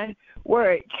find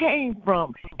where it came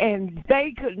from. And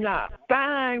they could not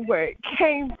find where it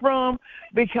came from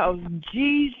because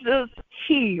Jesus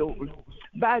healed.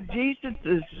 By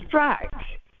Jesus' stripes,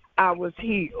 I was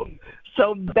healed.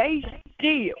 So they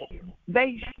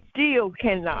still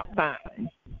cannot find.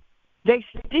 They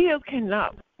still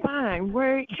cannot find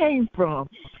where it came from.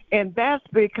 And that's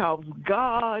because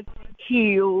God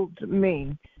healed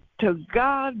me. To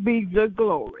God be the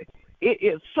glory. It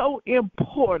is so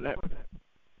important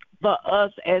for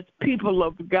us as people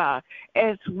of God,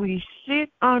 as we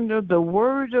sit under the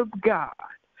Word of God,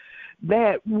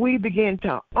 that we begin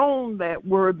to own that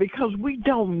Word, because we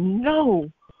don't know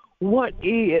what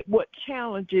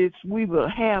challenges we will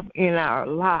have in our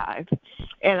lives.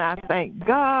 And I thank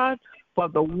God for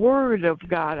the Word of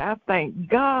God. I thank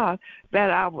God that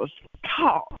I was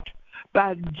taught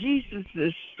by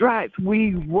Jesus' stripes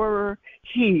we were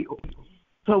healed.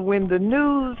 So when the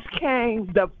news came,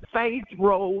 the faith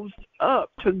rose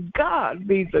up. To God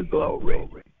be the glory.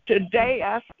 Today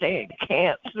I stand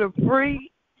cancer-free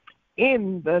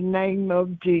in the name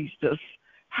of Jesus.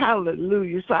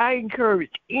 Hallelujah. So I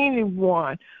encourage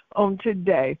anyone on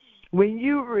today, when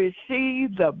you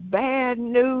receive the bad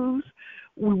news,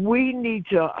 we need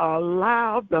to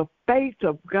allow the faith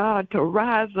of God to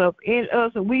rise up in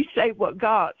us, and we say what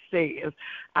God says.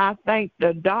 I thank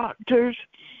the doctors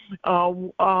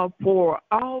for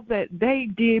all that they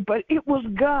did, but it was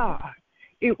God.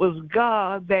 It was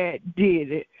God that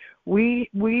did it. We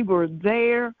were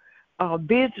there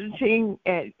visiting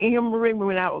at Emory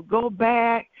when I would go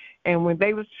back, and when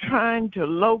they was trying to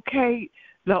locate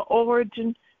the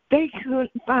origin, they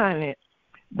couldn't find it.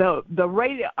 The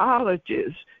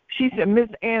radiologist, she said, Miss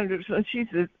Anderson, she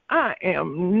says, I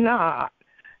am not,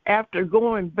 after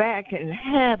going back and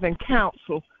having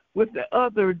counsel with the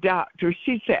other doctors,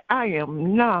 she said, I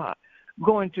am not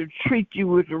going to treat you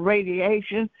with the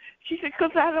radiation. She said,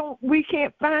 because we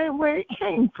can't find where it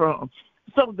came from.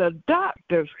 So the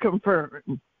doctors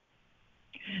confirmed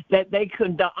that they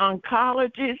could, the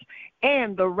oncologist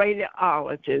and the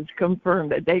radiologist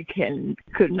confirmed that they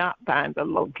could not find the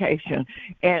location.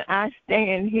 And I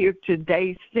stand here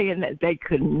today saying that they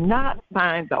could not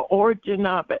find the origin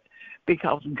of it,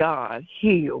 because God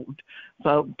healed.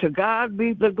 So to God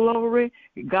be the glory.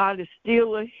 God is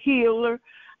still a healer.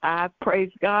 I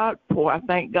praise God I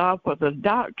thank God for the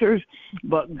doctors,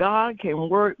 but God can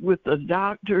work with the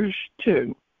doctors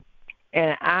too.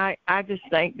 And I just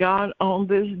thank God on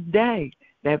this day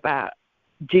that by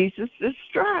Jesus'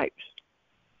 stripes,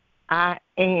 I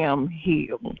am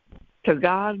healed. To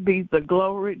God be the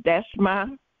glory. That's my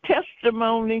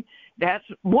testimony. That's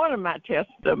one of my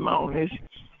testimonies,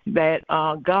 that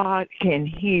God can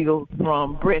heal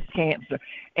from breast cancer.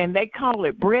 And they call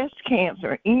it breast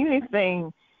cancer.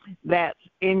 Anything that's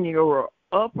in your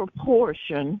upper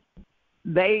portion,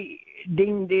 they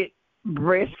deemed it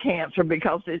breast cancer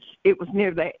because it was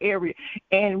near that area.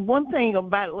 And one thing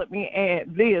about it, let me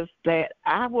add this, that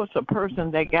I was a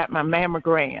person that got my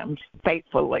mammograms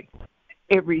faithfully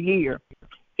every year.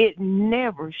 It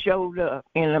never showed up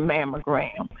in a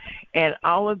mammogram. And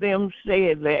all of them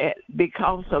said that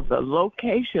because of the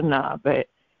location of it,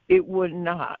 it would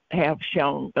not have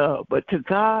shown up. But to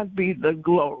God be the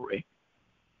glory.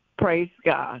 Praise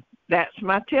God. That's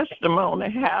my testimony.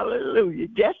 Hallelujah.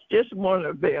 Just one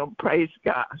of them. Praise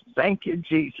God. Thank you,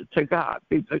 Jesus. To God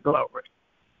be the glory.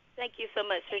 Thank you so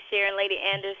much for sharing, Lady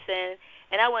Anderson.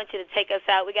 And I want you to take us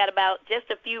out. We got about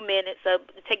just a few minutes to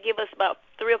give us about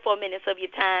 3 or 4 minutes of your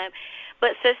time.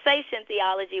 But cessation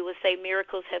theology would say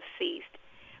miracles have ceased.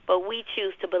 But we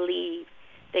choose to believe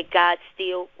that God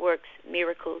still works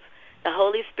miracles. The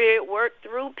Holy Spirit worked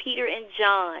through Peter and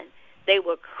John. They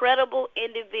were credible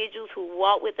individuals who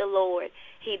walked with the Lord.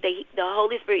 The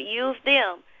Holy Spirit used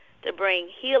them to bring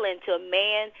healing to a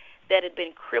man that had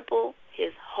been crippled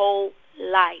his whole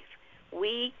life.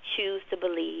 We choose to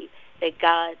believe that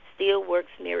God still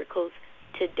works miracles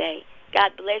today.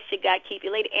 God bless you. God keep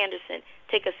you. Lady Anderson,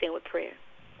 take us in with prayer.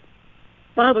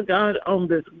 Father God, on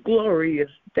this glorious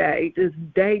day, this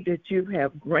day that you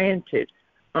have granted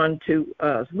unto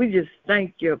us, we just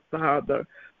thank you, Father,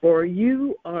 for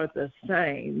you are the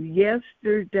same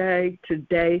yesterday,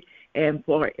 today, and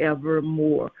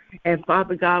forevermore. And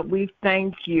Father God, we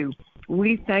thank you.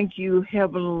 We thank you,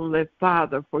 Heavenly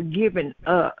Father, for giving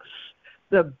us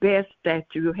the best that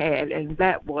you had, and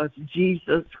that was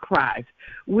Jesus Christ.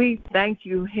 We thank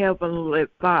you, Heavenly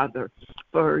Father,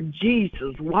 for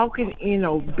Jesus walking in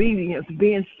obedience,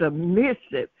 being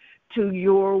submissive to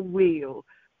your will.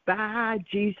 By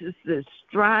Jesus'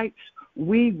 stripes,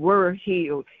 we were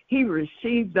healed. He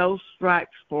received those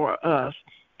stripes for us.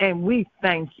 And we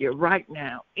thank you right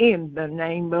now in the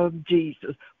name of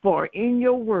Jesus. For in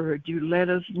your word, you let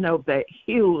us know that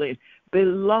healing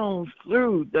belongs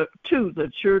to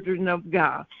the children of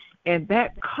God. And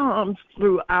that comes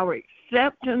through our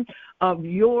acceptance of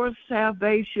your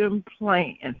salvation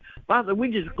plan. Father,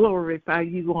 we just glorify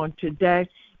you on today.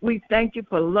 We thank you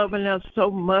for loving us so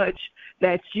much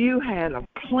that you had a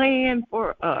plan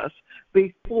for us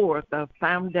before the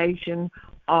foundation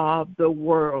of the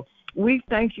world. We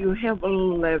thank you,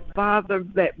 Heavenly Father,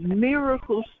 that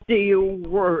miracles still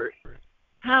work.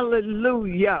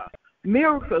 Hallelujah.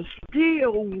 Miracles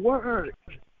still work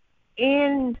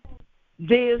in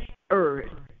this earth.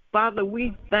 Father,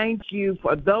 we thank you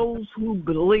for those who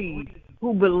believe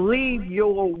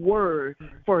your word,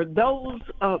 for those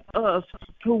of us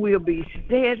who will be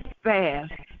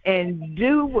steadfast and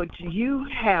do what you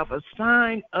have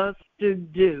assigned us to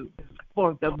do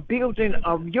for the building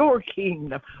of your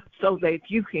kingdom so that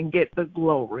you can get the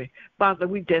glory. Father,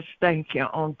 we just thank you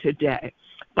on today.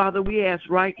 Father, we ask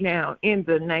right now in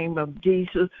the name of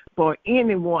Jesus for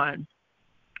anyone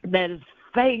that is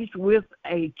faced with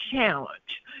a challenge,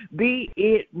 be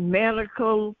it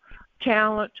medical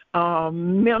challenge,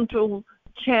 mental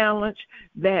challenge,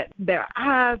 that their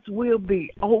eyes will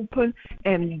be open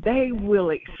and they will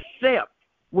accept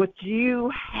what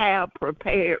you have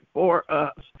prepared for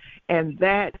us, and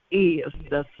that is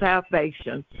the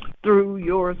salvation through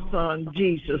your Son,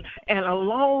 Jesus. And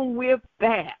along with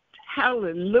that,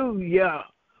 hallelujah,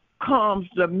 comes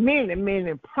the many,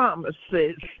 many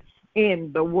promises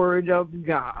in the Word of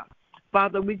God.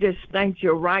 Father, we just thank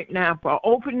you right now for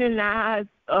opening eyes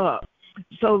up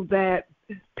so that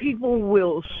people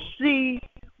will see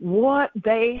what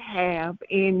they have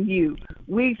in you.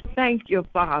 We thank you,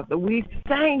 Father. We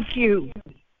thank you.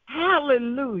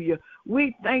 Hallelujah.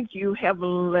 We thank you,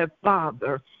 Heavenly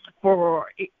Father, for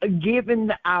giving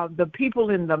the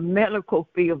people in the medical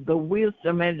field the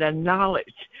wisdom and the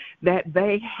knowledge that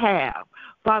they have.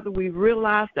 Father, we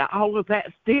realize that all of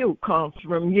that still comes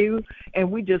from you,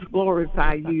 and we just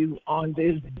glorify you on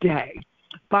this day.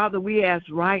 Father, we ask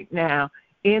right now,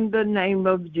 in the name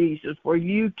of Jesus, for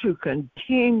you to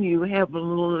continue,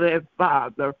 Heavenly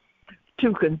Father,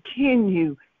 to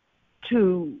continue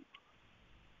to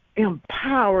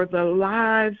empower the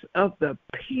lives of the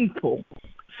people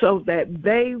so that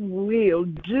they will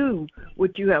do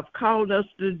what you have called us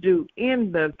to do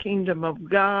in the kingdom of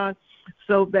God,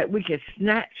 so that we can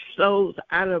snatch souls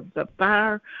out of the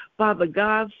fire, Father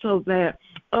God, so that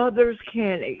others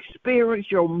can experience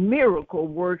your miracle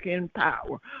working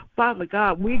power. Father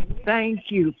God, we thank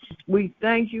you. We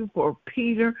thank you for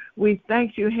Peter. We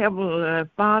thank you, Heavenly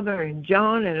Father, and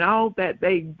John and all that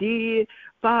they did.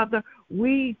 Father,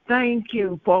 we thank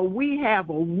you, for we have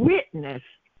a witness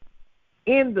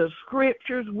in the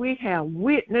scriptures. We have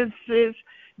witnesses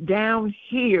down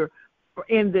here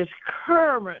in this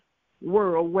current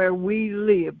world where we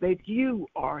live, that you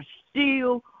are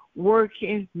still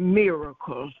working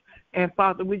miracles. And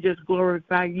Father, we just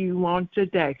glorify you on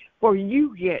today, for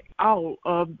you get all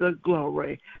of the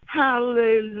glory.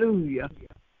 Hallelujah.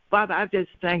 Father, I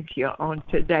just thank you on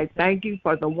today. Thank you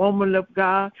for the woman of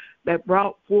God that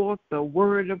brought forth the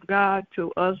word of God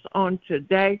to us on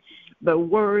today. The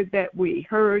word that we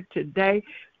heard today,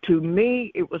 to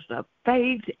me, it was a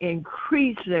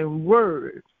faith-increasing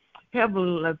word.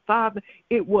 Heavenly Father,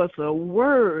 it was a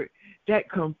word that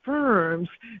confirms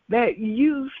that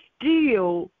you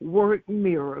still work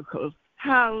miracles.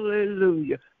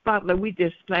 Hallelujah. Father, we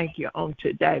just thank you on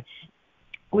today.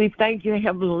 We thank you,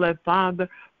 Heavenly Father,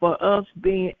 for us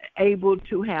being able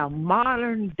to have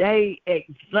modern-day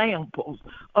examples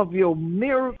of your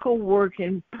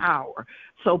miracle-working power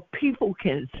so people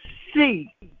can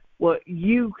see what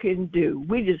you can do.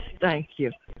 We just thank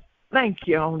you. Thank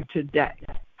you on today.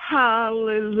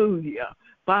 Hallelujah.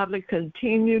 Father,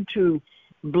 continue to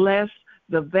bless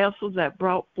the vessels that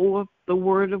brought forth the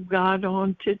word of God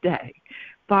on today.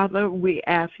 Father, we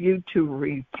ask you to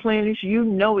replenish. You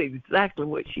know exactly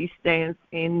what she stands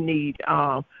in need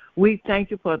of. We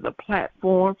thank you for the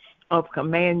platform of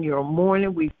Command Your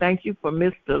Morning. We thank you for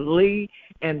Mr. Lee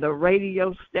and the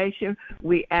radio station.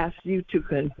 We ask you to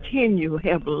continue,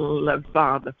 Heavenly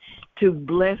Father, to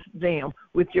bless them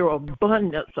with your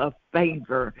abundance of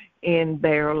favor in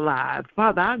their lives.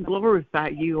 Father, I glorify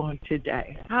you on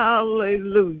today.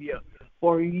 Hallelujah.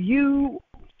 For you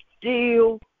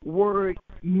still work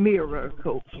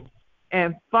miracles.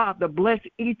 And Father, bless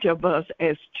each of us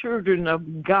as children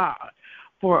of God,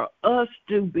 for us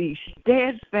to be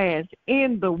steadfast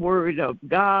in the word of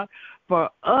God, for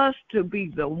us to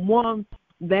be the one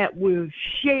that will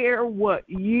share what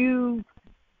you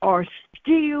are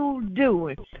still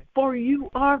doing, for you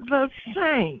are the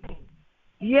same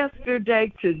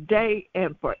yesterday, today,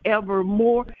 and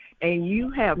forevermore, and you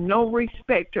have no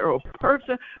respecter of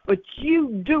person, but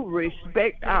you do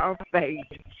respect our faith.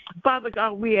 Father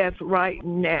God, we ask right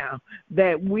now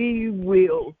that we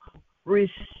will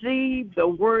receive the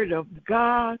word of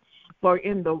God, for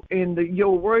in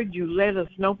your word you let us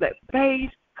know that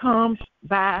faith comes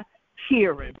by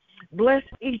hearing. Bless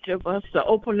each of us to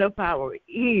open up our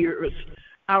ears,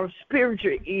 our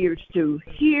spiritual ears, to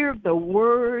hear the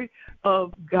word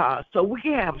of God, so we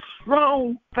have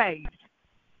strong faith.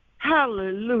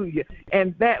 Hallelujah.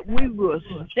 And that we will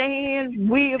stand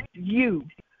with you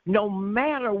no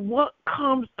matter what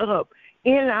comes up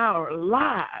in our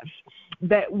lives,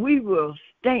 that we will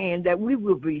stand, that we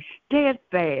will be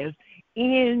steadfast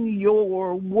in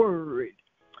your word.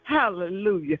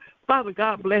 Hallelujah. Father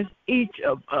God, bless each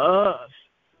of us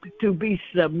to be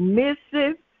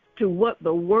submissive to what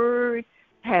the word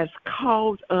has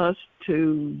called us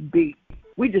to be.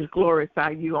 We just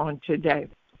glorify you on today.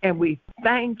 And we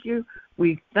thank you.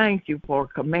 We thank you for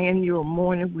Command Your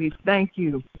Morning. We thank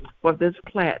you for this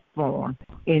platform.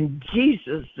 In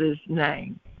Jesus'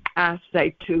 name, I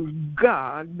say to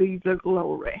God be the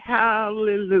glory.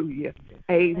 Hallelujah.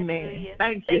 Amen. Hallelujah.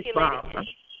 Thank you, Father.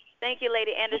 Thank you,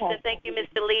 Lady Anderson. Thank you,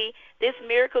 Mr. Lee. This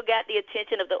miracle got the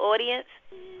attention of the audience.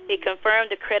 It confirmed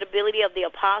the credibility of the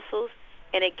apostles,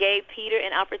 and it gave Peter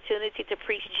an opportunity to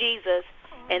preach Jesus.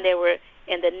 And there were,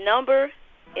 in the number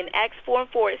in Acts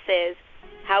 4:4, it says,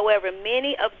 however,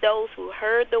 many of those who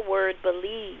heard the word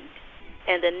believed,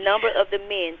 and the number of the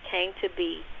men came to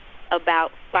be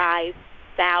about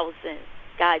 5,000.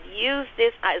 God used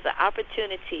this as an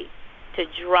opportunity to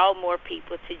draw more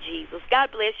people to Jesus. God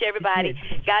bless you, everybody.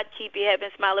 God keep you, heaven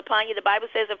smile upon you. The Bible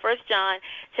says in 1 John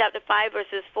chapter 5,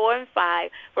 verses 4 and 5,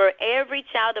 for every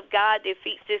child of God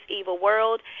defeats this evil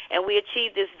world, and we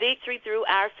achieve this victory through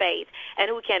our faith. And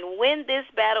who can win this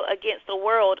battle against the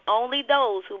world? Only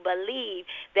those who believe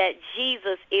that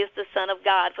Jesus is the Son of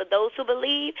God. For those who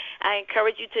believe, I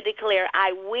encourage you to declare,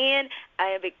 I win,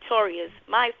 I am victorious.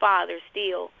 My Father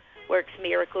still works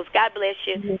miracles. God bless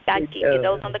you. God keep you.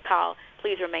 Those on the call,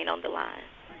 please remain on the line.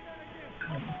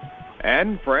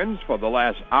 And friends, for the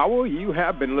last hour, you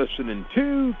have been listening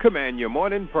to Command Your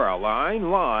Morning Prayer Line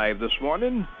live this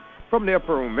morning from the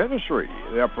Upper Room Ministry.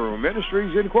 The Upper Room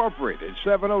Ministries Incorporated,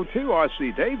 702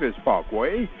 R.C. Davis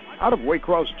Parkway, out of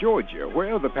Waycross, Georgia,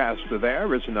 where the pastor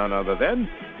there is none other than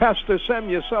Pastor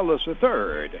Samuel Sellers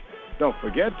III. Don't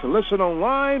forget to listen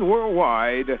online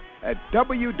worldwide at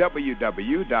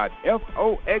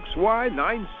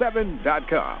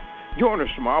www.foxy97.com. Join us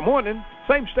tomorrow morning,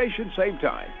 same station, same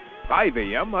time, 5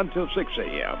 a.m. until 6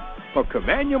 a.m. for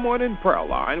Command Your Morning Prayer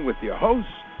Line with your host,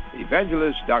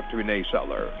 Evangelist Dr. Renee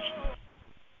Sellers.